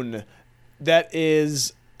throne that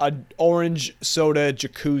is an orange soda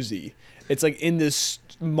jacuzzi. It's like in this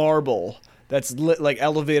marble that's like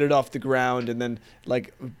elevated off the ground, and then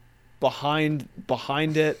like behind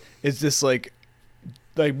it is this like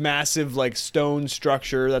like massive like stone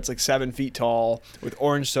structure that's like 7 feet tall with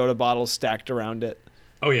orange soda bottles stacked around it.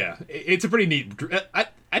 Oh yeah, it's a pretty neat.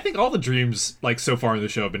 I think all the dreams like so far in the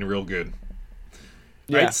show have been real good.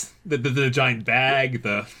 Right? Yeah. The giant bag,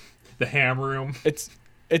 the ham room.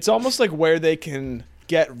 It's almost like where they can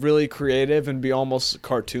get really creative and be almost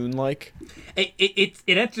cartoon like. It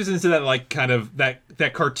enters into that like kind of that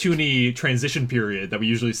cartoony transition period that we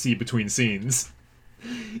usually see between scenes.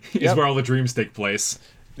 Is where all the dreams take place.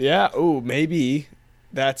 Yeah. Ooh, maybe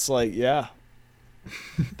that's like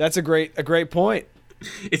That's a great point.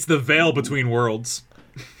 It's the veil between worlds.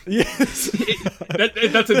 Yes.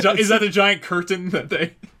 Is that the giant curtain that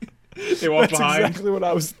they walk That's behind? exactly what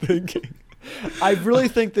I was thinking. I really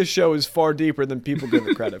think this show is far deeper than people give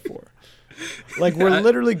it credit for. Like we're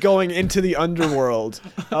literally going into the underworld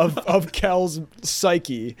of Kel's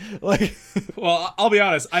psyche. Like, well, I'll be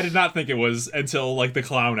honest, I did not think it was until like the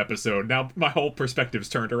clown episode. Now my whole perspective's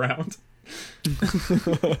turned around.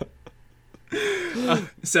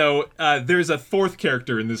 So there's a fourth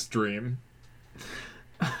character in this dream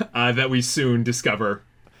that we soon discover.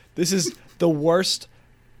 This is the worst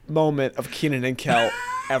moment of Kenan and Kel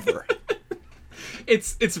ever.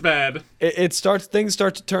 It's bad. Things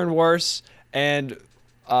start to turn worse, and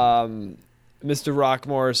Mr.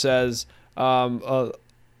 Rockmore says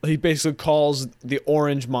he basically calls the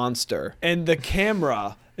orange monster, and the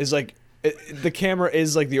camera is like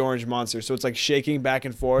the orange monster, so it's like shaking back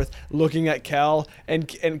and forth, looking at Kel, and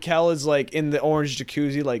Kel is like in the orange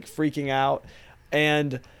jacuzzi, like freaking out,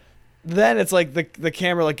 and then it's like the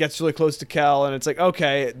camera like gets really close to Kel, and it's like,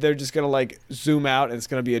 okay, they're just gonna like zoom out, and it's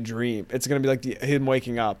gonna be a dream. It's gonna be like him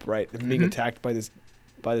waking up, right, and being attacked by this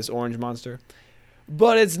orange monster,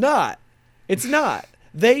 but it's not. It's not.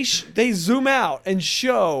 They zoom out and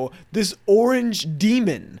show this orange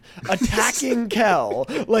demon attacking Kel,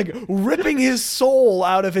 like ripping his soul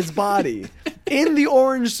out of his body in the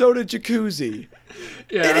orange soda jacuzzi.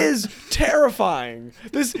 Yeah. It is terrifying.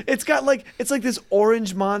 It's like this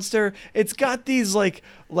orange monster. It's got these like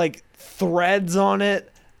threads on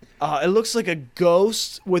it. It looks like a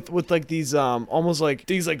ghost with like these almost like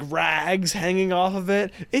these like rags hanging off of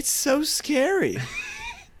it. It's so scary.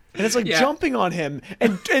 And it's like jumping on him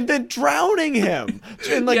and then drowning him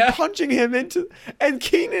and like punching him into. And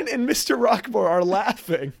Kenan and Mr. Rockmore are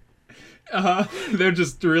laughing. They're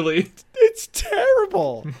just really. It's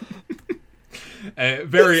terrible.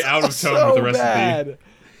 Very out of tone with the rest of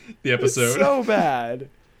the episode. It's so bad.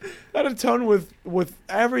 Out of tone with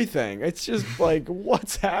everything. It's just like,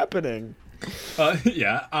 what's happening?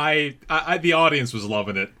 I the audience was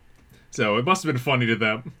loving it, so it must have been funny to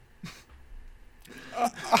them.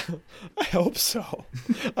 I hope so.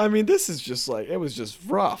 I mean, this is just like, it was just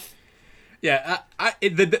rough. Yeah,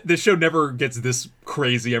 the show never gets this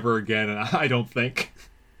crazy ever again, and I don't think.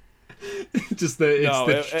 It's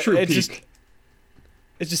the true peak.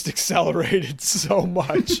 It just accelerated so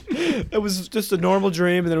much. It was just a normal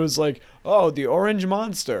dream, and then it was like, oh, the orange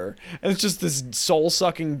monster. And it's just this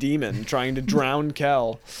soul-sucking demon trying to drown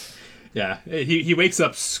Kel. Yeah, he wakes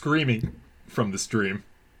up screaming from this dream.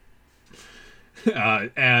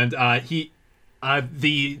 And the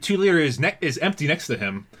 2-liter is empty next to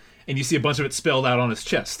him, and you see a bunch of it spilled out on his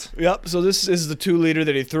chest. Yep, so this is the 2-liter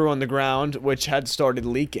that he threw on the ground, which had started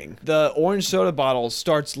leaking. The orange soda bottle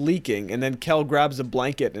starts leaking, and then Kel grabs a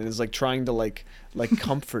blanket and is like trying to like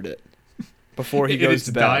comfort it before he goes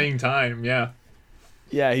to bed. It's dying time, yeah.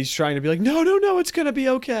 Yeah, he's trying to be like, no, it's gonna be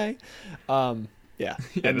okay. Yeah. Yeah,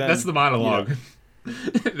 and that's the monologue.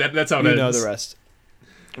 That's how it ends. You know the rest.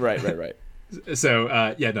 Right.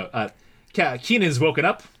 So, Kenan's woken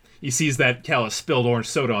up. He sees that Kel has spilled orange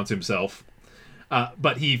soda onto himself.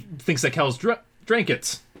 But he thinks that Kel's drank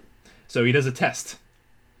it. So he does a test.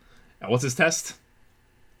 What's his test?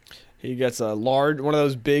 He gets one of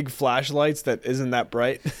those big flashlights that isn't that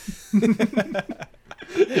bright.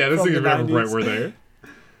 Yeah, those things are never bright, were they?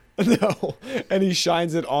 No. And he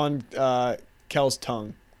shines it on Kel's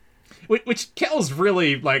tongue. Which Kel's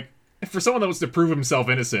really, like, for someone that wants to prove himself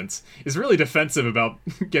innocent, is really defensive about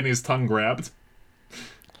getting his tongue grabbed.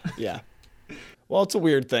 Yeah. Well, it's a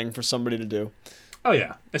weird thing for somebody to do. Oh,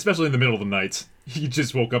 yeah. Especially in the middle of the night. He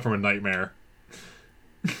just woke up from a nightmare.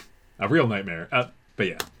 A real nightmare. But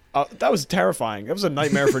yeah. That was terrifying. That was a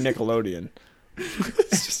nightmare for Nickelodeon.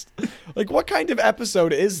 It's just, like, what kind of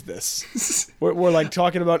episode is this? We're like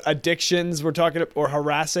talking about addictions. We're talking or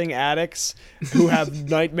harassing addicts who have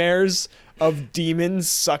nightmares of demons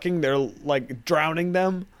sucking their, like, drowning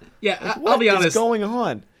them. Yeah, like, I'll be honest. What is going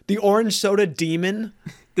on? The orange soda demon?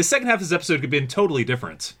 The second half of this episode could have been totally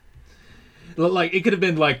different. Like, it could have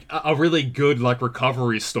been, like, a really good, like,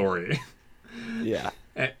 recovery story. Yeah.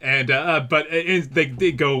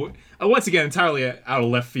 They go once again entirely out of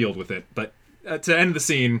left field with it. But to end the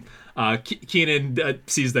scene, Keenan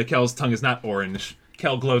sees that Kel's tongue is not orange.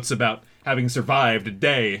 Kel gloats about having survived a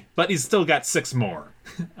day, but he's still got 6 more.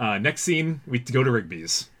 Next scene, we go to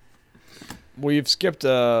Rigby's. We've skipped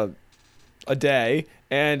a day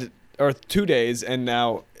or 2 days, and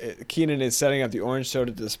now Keenan is setting up the orange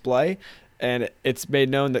soda display, and it's made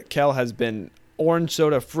known that Kel has been orange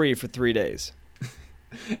soda free for 3 days.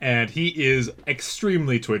 And he is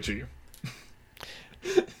extremely twitchy.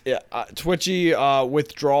 Yeah, twitchy,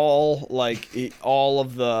 withdrawal, all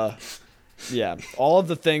of the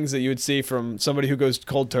things that you would see from somebody who goes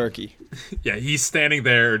cold turkey. Yeah, he's standing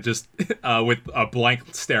there just with a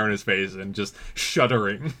blank stare on his face and just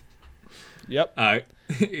shuddering. Yep.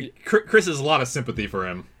 Chris has a lot of sympathy for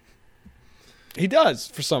him. He does,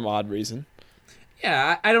 for some odd reason.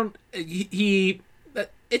 Yeah, I don't...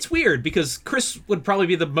 It's weird, because Chris would probably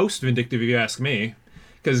be the most vindictive if you ask me.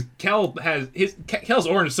 Because Kel's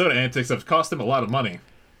orange soda antics have cost him a lot of money.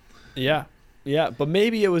 Yeah. Yeah, but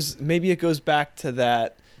maybe it goes back to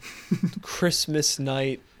that Christmas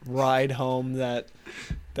night ride home that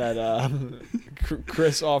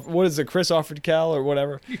Chris offered Kel or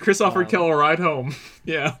whatever. Chris offered Kel a ride home.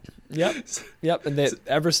 Yeah. Yep. And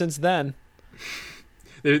ever since then,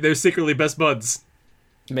 they're secretly best buds.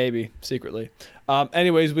 Maybe secretly.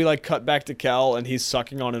 Anyways, we cut back to Kel and he's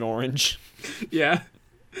sucking on an orange. Yeah.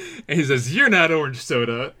 And he says, "You're not orange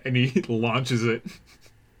soda," and he launches it.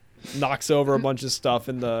 Knocks over a bunch of stuff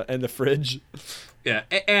in the fridge. Yeah,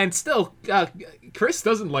 and still, Chris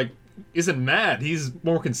isn't mad. He's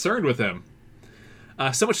more concerned with him.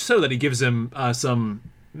 So much so that he gives him some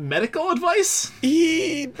medical advice.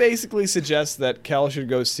 He basically suggests that Kel should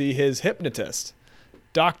go see his hypnotist,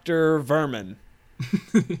 Dr. Vermin.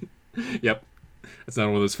 Yep, that's not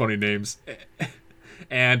one of those funny names.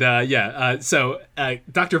 And so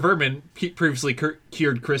Dr. Vermin previously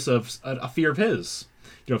cured Chris of a fear of his.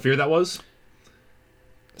 You know what fear that was?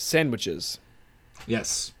 Sandwiches.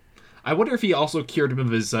 Yes. I wonder if he also cured him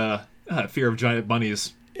of his fear of giant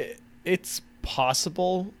bunnies. It's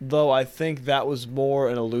possible, though I think that was more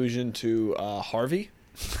an allusion to Harvey.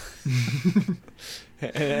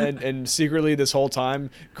 and secretly this whole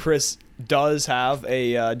time, Chris does have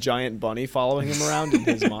a giant bunny following him around in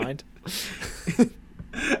his mind.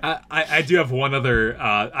 I do have one other...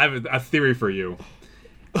 I have a theory for you.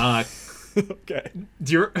 Okay.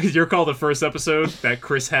 Do you recall the first episode that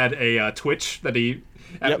Chris had a twitch that he...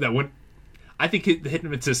 Yep. That went... I think the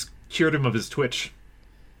hypnotist cured him of his twitch.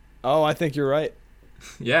 Oh, I think you're right.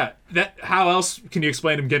 Yeah. How else can you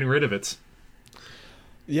explain him getting rid of it?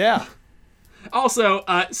 Yeah. Also,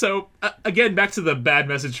 again, back to the bad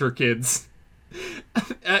message for kids.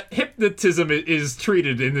 Hypnotism is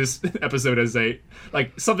treated in this episode as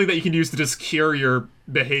something that you can use to just cure your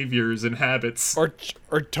behaviors and habits, or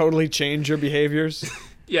totally change your behaviors.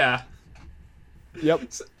 Yeah. Yep.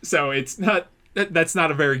 So it's not that's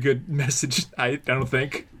not a very good message. I don't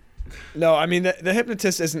think. No, I mean the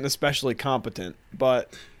hypnotist isn't especially competent,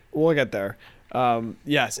 but we'll get there.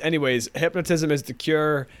 Yes. Anyways, hypnotism is the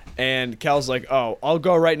cure, and Kel's like, "Oh, I'll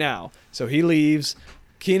go right now." So he leaves.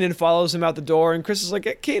 Keenan follows him out the door, and Chris is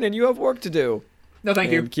like, "Keenan, you have work to do." No,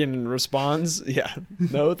 thank you. Keenan responds, "Yeah,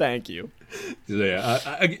 no, thank you." Yeah.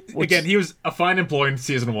 Again, he was a fine employee in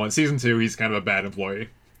season 1. Season 2, he's kind of a bad employee.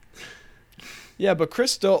 Yeah, but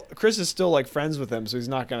Chris is still friends with him, so he's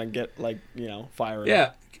not gonna get fired.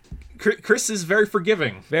 Yeah, Chris is very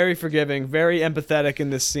forgiving, very empathetic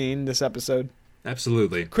in this episode.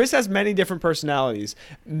 Absolutely. Chris has many different personalities.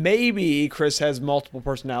 Maybe Chris has multiple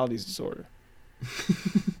personalities disorder.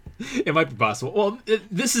 It might be possible. Well,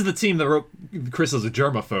 this is the team that wrote Chris as a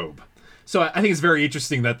germaphobe. So I think it's very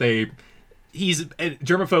interesting that he's a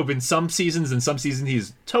germaphobe in some seasons, and some seasons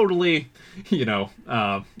he's totally,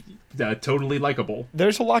 totally likable.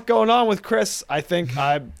 There's a lot going on with Chris. I think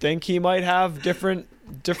he might have different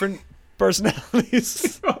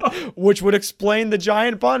personalities, which would explain the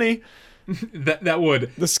giant bunny. That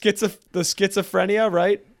would. The schizophrenia,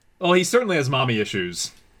 right? Well, he certainly has mommy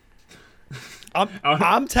issues.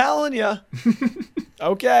 I'm telling you.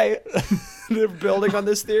 Okay. They're building on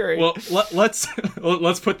this theory. Well, let's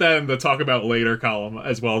put that in the talk about later column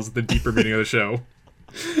as well as the deeper meaning of the show.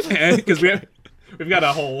 And because we've got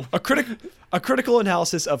a critical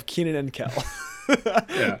analysis of Keenan and Kel.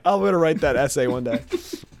 Yeah. I'm going to write that essay one day.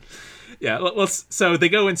 Yeah, so they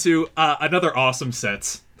go into another awesome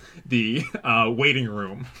set, the waiting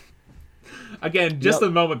room. Again, just a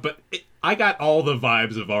moment, but I got all the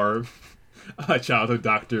vibes of our childhood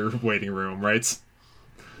doctor waiting room, right?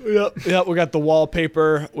 Yep. We got the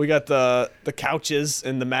wallpaper. We got the couches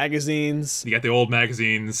and the magazines. You got the old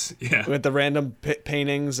magazines. Yeah. We got the random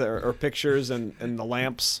paintings or pictures and the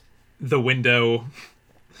lamps. The window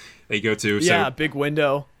they go to. Yeah, So big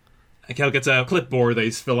window. Kel gets a clipboard that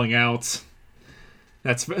he's filling out.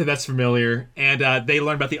 That's familiar. And they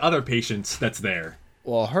learn about the other patient that's there.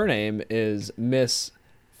 Well, her name is Miss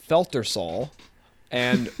Feltersall,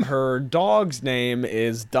 and her dog's name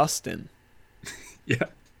is Dustin. Yeah.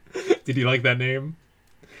 Did you like that name?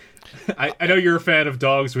 I know you're a fan of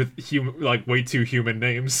dogs with way too human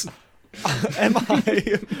names. Am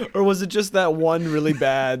I? Or was it just that one really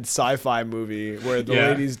bad sci-fi movie where the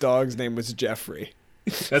lady's dog's name was Jeffrey?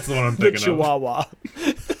 That's the one I'm The thinking Chihuahua.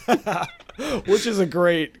 Which is a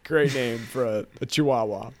great name for a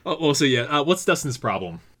Chihuahua. Well, so yeah, what's Dustin's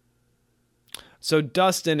problem? So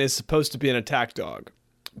Dustin is supposed to be an attack dog,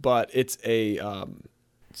 but it's a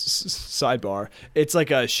sidebar. It's like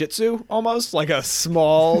a Shih Tzu, almost like a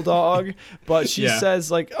small dog. But she says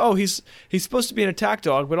like, oh, he's supposed to be an attack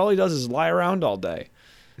dog, but all he does is lie around all day.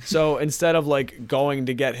 So instead of like going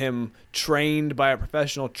to get him trained by a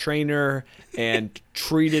professional trainer and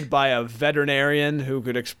treated by a veterinarian who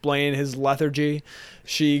could explain his lethargy,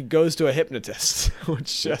 she goes to a hypnotist,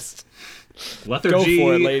 which just Lethargy. go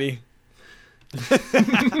for it, lady.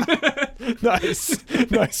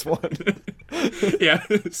 nice one. Yeah.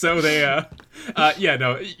 So they,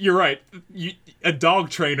 no, you're right. A dog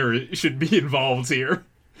trainer should be involved here.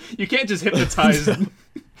 You can't just hypnotize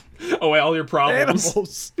away all your problems.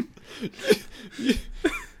 Animals.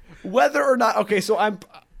 Whether or not, okay, so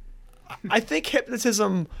I think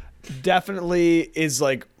hypnotism definitely is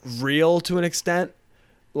like real to an extent.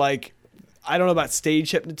 Like, I don't know about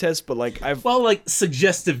stage hypnotists, but like like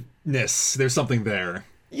suggestiveness. There's something there.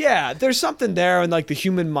 Yeah, there's something there in like the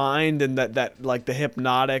human mind and that like the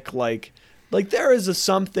hypnotic like there is a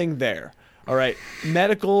something there. All right,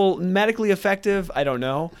 medically effective. I don't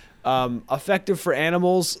know. Effective for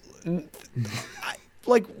animals.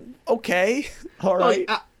 Okay, all right.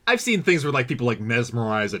 I've seen things where like people like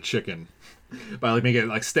mesmerize a chicken by like making it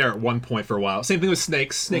like stare at one point for a while. Same thing with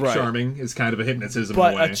snakes. Snake charming is kind of a hypnotism in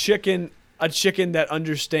a way. A chicken that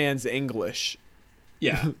understands English.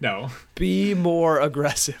 Yeah, no. Be more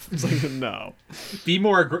aggressive. It's like, no. Be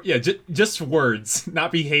more just words,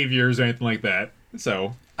 not behaviors or anything like that.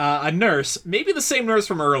 So, a nurse, maybe the same nurse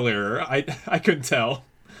from earlier, I couldn't tell,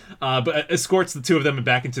 but escorts the two of them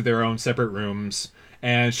back into their own separate rooms,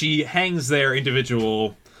 and she hangs their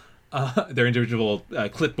individual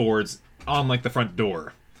clipboards on like the front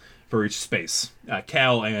door for each space,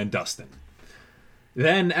 Cal and Dustin.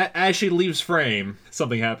 Then, as she leaves frame,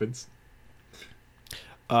 something happens.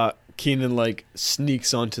 Keenan like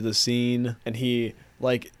sneaks onto the scene, and he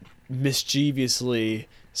like mischievously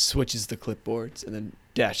switches the clipboards and then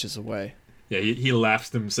dashes away. Yeah, he laughs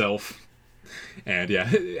to himself, and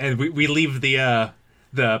we leave the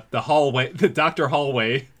hallway, the doctor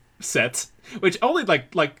hallway set, which only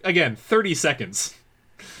like again 30 seconds.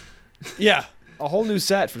 Yeah, a whole new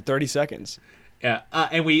set for 30 seconds. Yeah,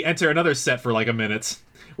 and we enter another set for like a minute,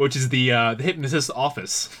 which is the hypnotist's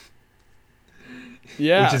office.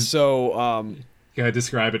 Yeah, so Go ahead,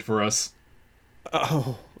 describe it for us.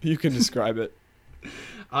 Oh, you can describe it.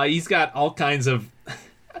 He's got all kinds of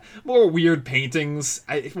more weird paintings.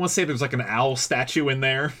 I want to say there's like an owl statue in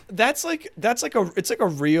there. It's like a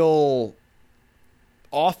real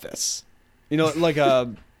office. You know, like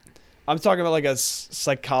I'm talking about like a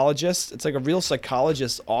psychologist. It's like a real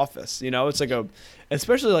psychologist's office. You know, it's like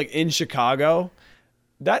especially like in Chicago.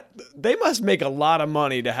 That they must make a lot of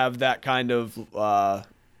money to have that kind of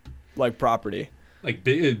like property, like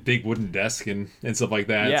big wooden desk and stuff like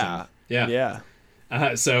that. Yeah.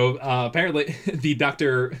 So apparently, the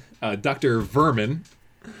Dr. Vermin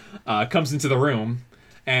comes into the room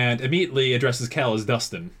and immediately addresses Cal as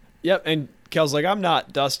Dustin. Yep, and Cal's like, "I'm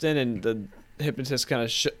not Dustin," and the hypnotist kind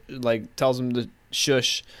of tells him to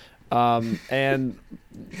shush. And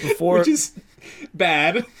before, which is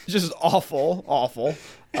bad, just awful.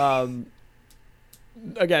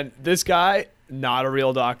 Again, this guy not a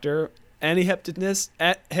real doctor. Any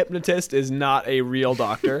hypnotist is not a real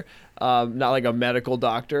doctor, not like a medical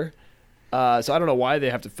doctor. So I don't know why they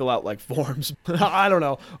have to fill out like forms. I don't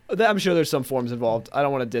know. I'm sure there's some forms involved. I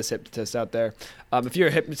don't want to diss hypnotists out there. If you're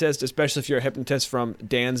a hypnotist, especially if you're a hypnotist from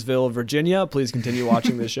Dansville, Virginia, please continue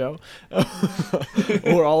watching this show.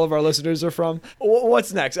 Where all of our listeners are from.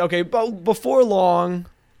 What's next? Okay, but before long,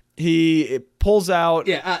 he pulls out.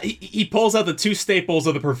 Yeah, he pulls out the two staples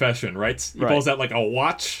of the profession, right? He pulls out like a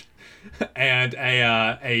watch and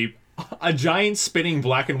a giant spinning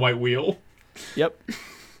black and white wheel. Yep.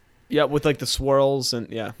 Yeah, with like the swirls and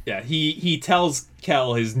yeah. Yeah, he tells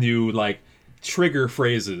Kel his new like trigger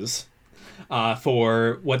phrases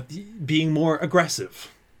for what being more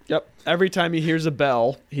aggressive. Yep. Every time he hears a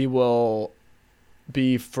bell, he will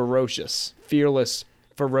be ferocious, fearless,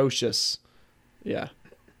 ferocious. Yeah.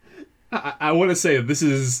 I want to say this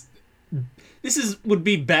is would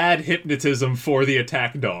be bad hypnotism for the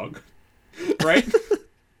attack dog, right?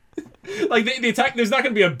 Like the attack, there's not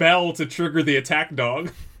going to be a bell to trigger the attack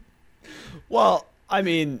dog. Well, I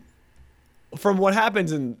mean, from what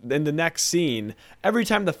happens in the next scene, every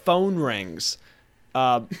time the phone rings,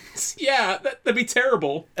 Yeah, that'd be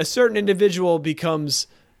terrible. a certain individual becomes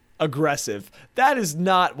aggressive. That is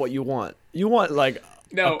not what you want. You want like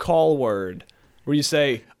No. a call word where you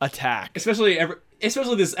say attack. Especially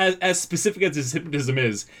this as specific as this hypnotism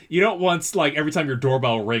is. You don't want like every time your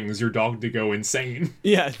doorbell rings, your dog to go insane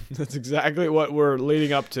Yeah, that's exactly what we're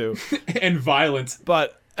leading up to. and violent.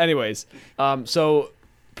 But anyways, so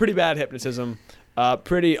pretty bad hypnotism,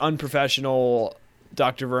 pretty unprofessional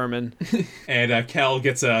Dr. Vermin. And Kel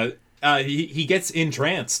gets he gets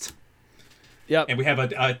entranced, Yep. and we have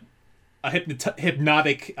a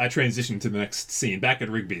hypnotic transition to the next scene back at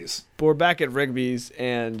Rigby's. But we're back at Rigby's,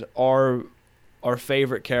 and our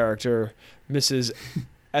favorite character, Mrs.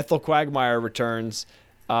 Ethel Quagmire, returns,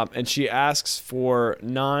 and she asks for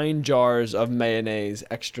 9 jars of mayonnaise,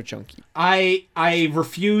 extra chunky. I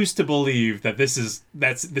refuse to believe that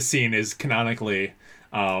the scene is canonically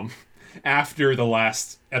after the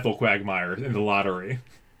last Ethel Quagmire in the lottery.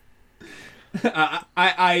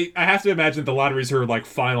 I have to imagine the lottery is her like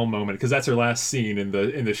final moment because that's her last scene in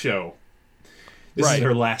the show. This is Right.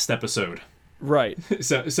 her last episode. Right.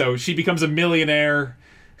 So she becomes a millionaire,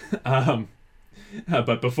 but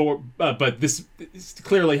this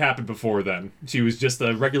clearly happened before then. She was just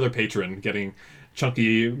a regular patron getting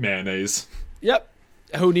chunky mayonnaise. Yep.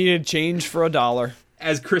 Who needed change for $1.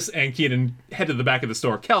 As Chris and Keenan head to the back of the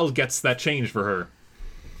store, Kel gets that change for her.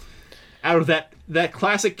 Out of that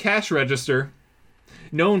classic cash register,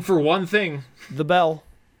 known for one thing. The bell.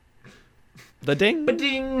 The ding.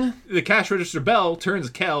 Ba-ding! The cash register bell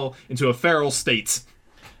turns Kel into a feral state.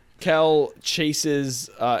 Kel chases,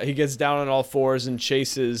 he gets down on all fours and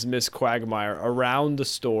chases Miss Quagmire around the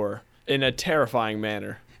store in a terrifying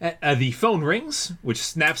manner. The phone rings, which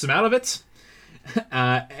snaps him out of it.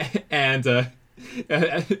 And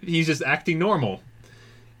he's just acting normal.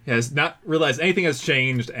 He has not realized anything has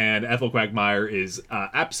changed, and Ethel Quagmire is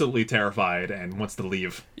absolutely terrified and wants to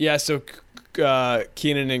leave. Yeah, so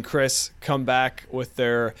Keenan and Chris come back with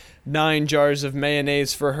their 9 jars of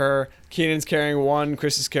mayonnaise for her. Keenan's carrying 1,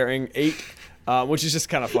 Chris is carrying 8, which is just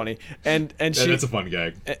kind of funny. And she, That's a fun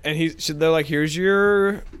gag. and they're like, "Here's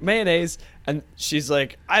your mayonnaise," and she's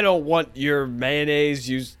like, "I don't want your mayonnaise,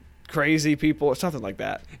 you crazy people," or something like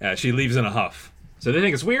that. She leaves in a huff. So they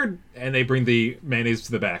think it's weird, and they bring the mayonnaise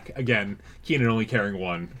to the back. Again, Keenan only carrying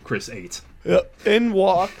 1, Chris 8. In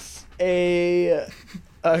walks a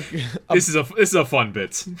This is a fun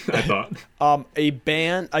bit, I thought.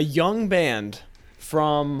 a young band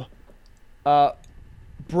from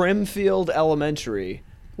Brimfield Elementary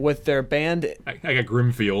with their band. I got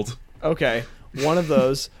Grimfield. Okay, one of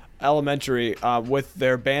those elementary with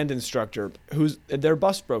their band instructor their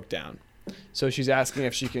bus broke down, so she's asking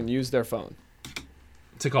if she can use their phone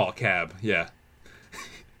To call a cab, yeah.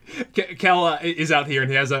 Kel is out here,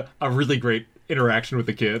 and he has a really great interaction with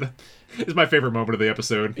the kid. It's my favorite moment of the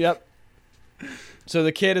episode. Yep. So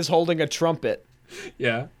the kid is holding a trumpet,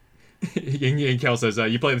 Yeah. And Kel says,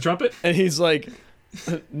 you play the trumpet? and he's like,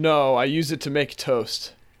 "No, I use it to make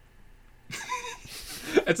toast."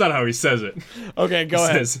 That's not how he says it. Okay, go He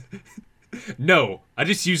ahead. says, "No, I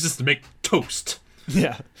just use this to make toast."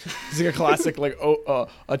 Yeah, he's like a classic, like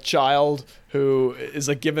a child who is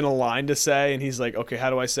like given a line to say, and he's like, "Okay, how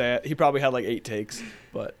do I say it?" He probably had like 8 takes,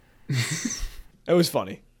 but it was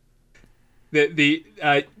funny. He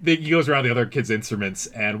goes around the other kids' instruments,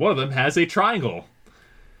 and one of them has a triangle.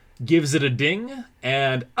 Gives it a ding,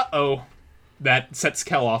 and that sets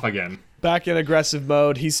Kel off again. Back in aggressive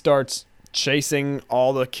mode, he starts chasing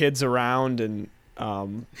all the kids around and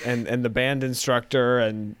the band instructor,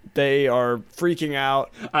 and they are freaking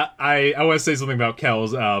out. I want to say something about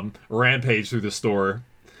Kel's rampage through the store.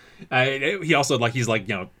 He also he's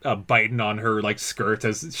biting on her like skirt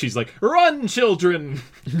as she's like, "Run, children!"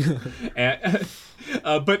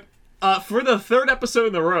 But for the 3rd episode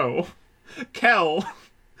in a row, Kel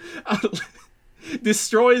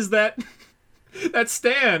destroys that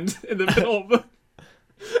stand in the middle of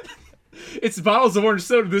it's bottles of orange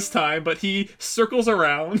soda this time, but he circles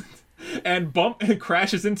around and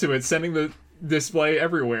crashes into it, sending display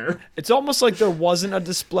everywhere. It's almost like there wasn't a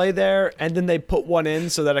display there, and then they put one in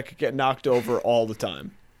so that it could get knocked over all the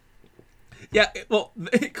time. Yeah, well,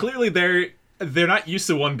 clearly they're not used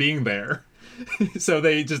to one being there, so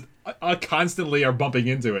they just constantly are bumping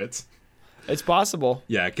into it. It's possible.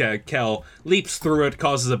 Yeah, Kel leaps through it,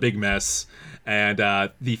 causes a big mess, and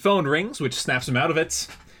the phone rings, which snaps him out of it,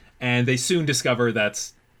 and they soon discover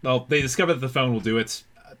that, well, they discover that the phone will do it,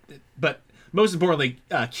 but most importantly,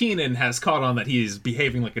 Keenan has caught on that he is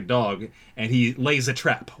behaving like a dog, and he lays a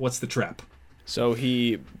trap. What's the trap? So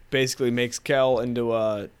he basically makes Kel into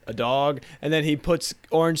a dog, and then he puts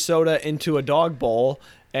orange soda into a dog bowl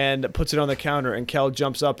and puts it on the counter, and Kel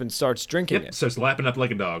jumps up and starts drinking it. Starts lapping up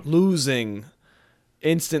like a dog.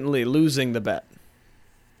 Instantly losing the bet.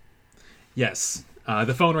 Yes.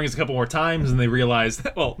 The phone rings a couple more times, and they realize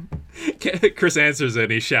that, well, Chris answers it,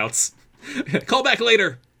 and he shouts, "Call back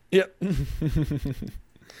later!" Yep.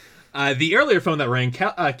 The earlier phone that rang,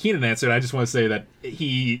 Keenan answered. I just want to say that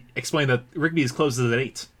he explained that Rigby's closes at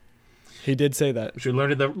 8. He did say that. Which we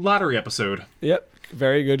learned in the lottery episode. Yep.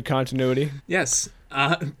 Very good continuity. Yes.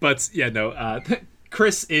 But, yeah, no.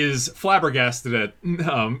 Chris is flabbergasted at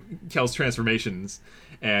Kel's transformations.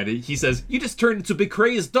 And he says, "You just turned into a big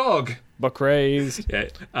crazed dog." But crazed.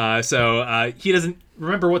 Yeah. So he doesn't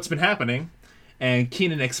remember what's been happening. And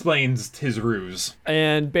Keenan explains his ruse.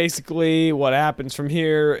 And basically what happens from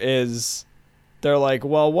here is they're like,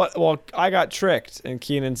 well, I got tricked. And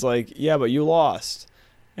Keenan's like, yeah, but you lost.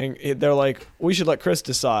 And they're like, we should let Chris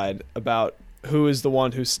decide about who is the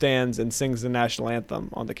one who stands and sings the national anthem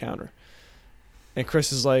on the counter. And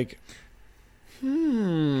Chris is like,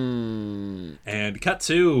 And cut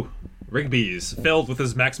to Rigby's, filled with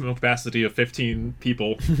his maximum capacity of 15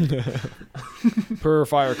 people. Per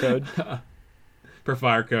fire code. Per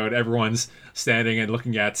fire code, everyone's standing and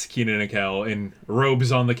looking at Keenan and Kel in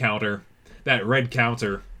robes on the counter. That red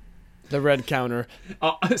counter. The red counter.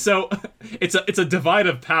 So it's a divide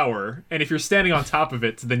of power, and if you're standing on top of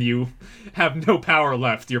it, then you have no power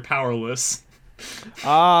left. You're powerless.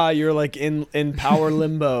 You're like in power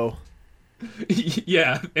limbo.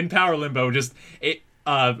 Yeah, in power limbo, just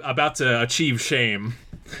about to achieve shame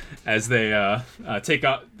as they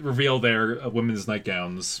reveal their women's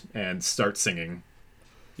nightgowns and start singing.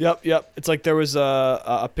 Yep. It's like there was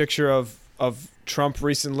a picture of Trump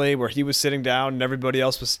recently where he was sitting down and everybody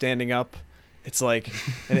else was standing up. It's like,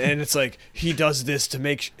 and it's like he does this to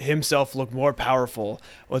make himself look more powerful.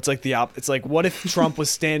 Well, it's like it's like, what if Trump was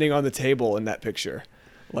standing on the table in that picture?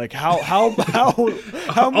 Like how much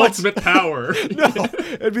ultimate power? No,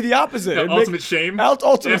 it'd be the opposite. No, ultimate shame.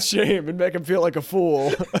 Ultimate shame and make him feel like a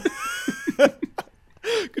fool.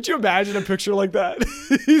 Could you imagine a picture like that?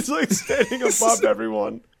 He's like standing above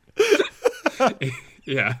everyone.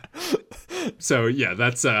 Yeah. So yeah,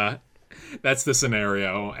 that's the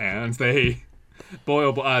scenario, and they,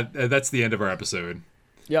 that's the end of our episode.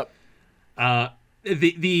 Yep.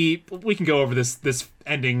 We can go over this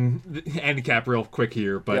end cap real quick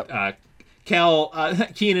here, but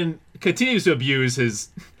Keenan continues to abuse his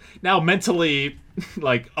now mentally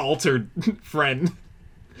altered friend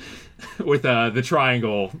with the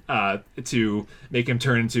triangle to make him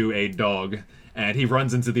turn into a dog. And he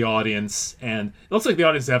runs into the audience, and it looks like the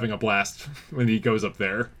audience is having a blast when he goes up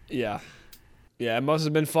there. Yeah, it must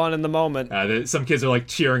have been fun in the moment. Some kids are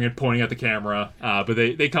cheering and pointing at the camera, but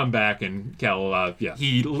they come back, and Kel,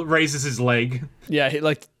 he raises his leg. Yeah, he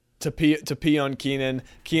to pee on Keenan.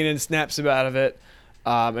 Keenan snaps him out of it,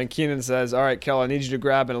 and Keenan says, "All right, Kel, I need you to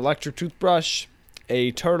grab an electric toothbrush,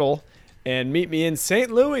 a turtle, and meet me in St.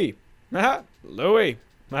 Louis." Louis.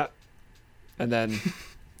 And then...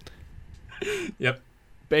 Yep.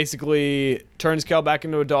 Basically turns Kel back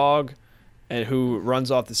into a dog and who runs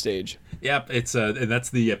off the stage. Yep, and that's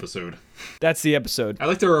the episode. That's the episode. I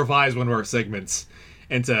like to revise one of our segments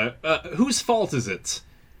into whose fault is it?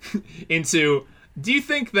 Into do you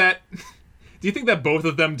think that both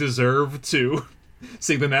of them deserve to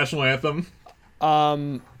sing the national anthem?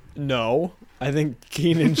 No. I think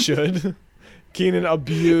Keenan should. Keenan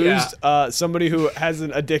abused somebody who has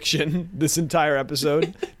an addiction this entire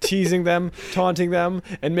episode, teasing them, taunting them,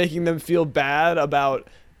 and making them feel bad about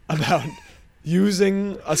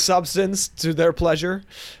using a substance to their pleasure.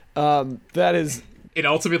 That is... It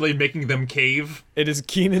ultimately making them cave. It is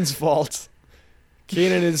Keenan's fault.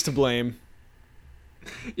 Keenan is to blame.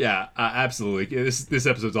 Yeah, absolutely. This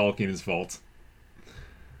episode's all Keenan's fault.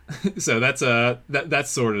 So that's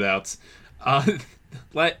sorted out.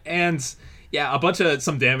 And... Yeah, a bunch of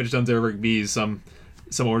some damage done to Rigby's, some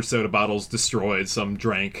orange soda bottles destroyed, some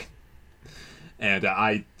drank, and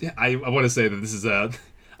I want to say that this is a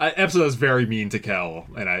episode was very mean to Kel,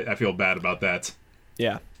 and I feel bad about that.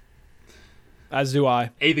 Yeah. As do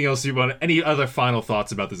I. Anything else you want? Any other final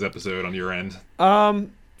thoughts about this episode on your end?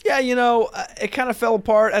 Yeah, it kind of fell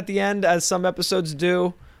apart at the end, as some episodes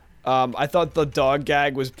do. I thought the dog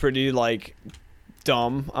gag was pretty,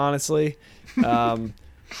 dumb, honestly.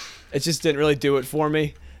 It just didn't really do it for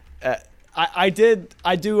me. I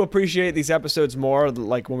do appreciate these episodes more,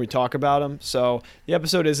 when we talk about them. So the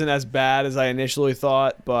episode isn't as bad as I initially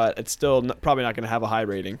thought, but it's still probably not going to have a high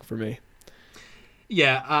rating for me.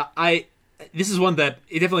 Yeah, this is one that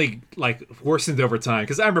it definitely worsened over time,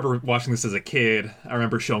 because I remember watching this as a kid. I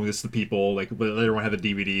remember showing this to people later when I had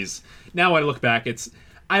the DVDs. Now when I look back,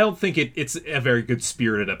 I don't think it's a very good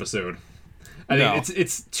spirited episode. I think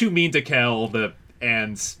it's too mean to Kel,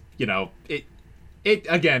 it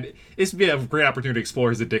again, this would be a great opportunity to explore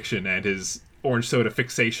his addiction and his orange soda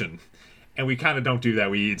fixation. And we kind of don't do that.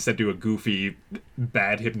 We instead do a goofy,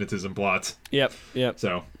 bad hypnotism plot. Yep.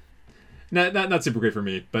 So, not super great for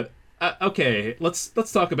me, but okay, let's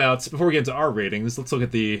talk about, before we get into our ratings, let's look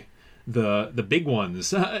at the big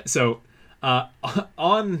ones. So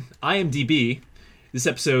on IMDb, this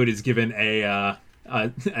episode is given a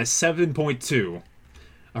 7.2,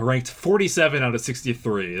 ranked 47 out of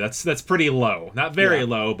 63. That's pretty low. Not very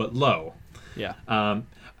low, but low. Yeah.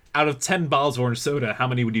 Out of 10 bottles of orange soda, how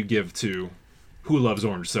many would you give to Who Loves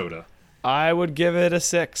Orange Soda? I would give it a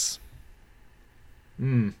 6.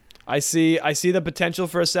 I see the potential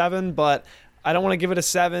for a 7, but I don't want to give it a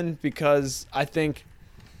 7 because I think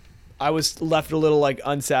I was left a little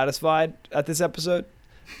unsatisfied at this episode.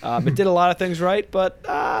 It did a lot of things right, but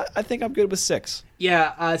I think I'm good with 6.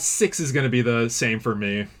 Yeah, 6 is going to be the same for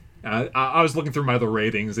me. I was looking through my other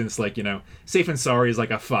ratings, and it's Safe and Sorry is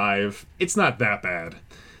a 5. It's not that bad.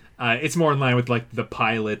 It's more in line with the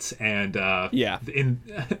pilot and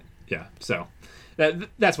so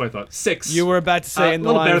that's what I thought. 6. You were about to say in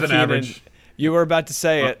the line of Keenan. Average. You were about to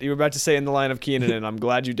say it. You were about to say in the line of Keenan, and I'm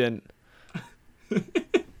glad you didn't.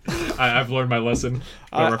 I've learned my lesson.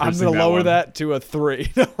 I'm going to lower that to a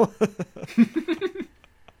 3.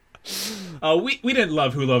 We didn't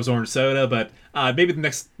love Who Loves Orange Soda, but maybe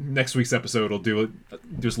the next week's episode will do us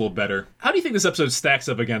a little better. How do you think this episode stacks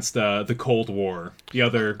up against the Cold War, the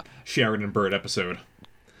other Sharon and Burt episode?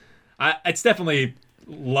 It's definitely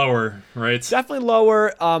lower, right? Definitely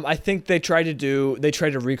lower. I think they tried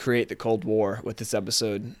to recreate the Cold War with this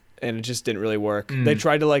episode, and it just didn't really work. They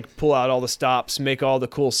tried to pull out all the stops, make all the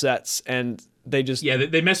cool sets, and they just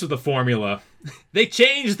they messed with the formula. They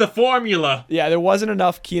changed the formula. Yeah, there wasn't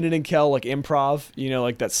enough Keenan and Kel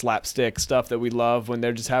improv, that slapstick stuff that we love when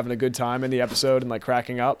they're just having a good time in the episode and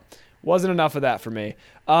cracking up. Wasn't enough of that for me.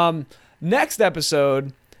 Next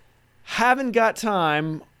episode, haven't got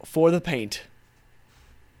time for the paint.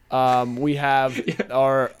 We have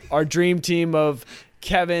our dream team of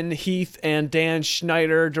Kevin, Heath, and Dan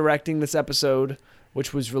Schneider directing this episode,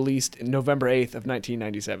 which was released in November 8th of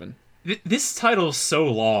 1997. This title is so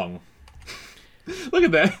long. Look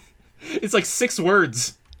at that. It's 6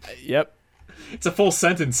 words. Yep. It's a full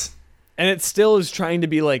sentence. And it still is trying to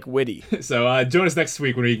be witty. So join us next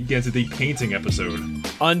week when we get into the painting episode.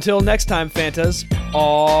 Until next time, Fantas.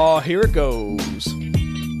 Here it goes.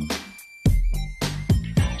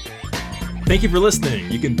 Thank you for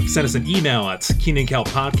listening. You can send us an email at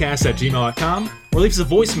KeenanCalPodcast@gmail.com or leave us a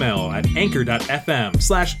voicemail at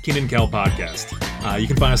anchor.fm/KeenanCalPodcast. You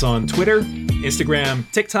can find us on Twitter, Instagram,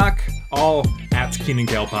 TikTok, all at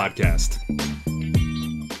KeenanCalPodcast.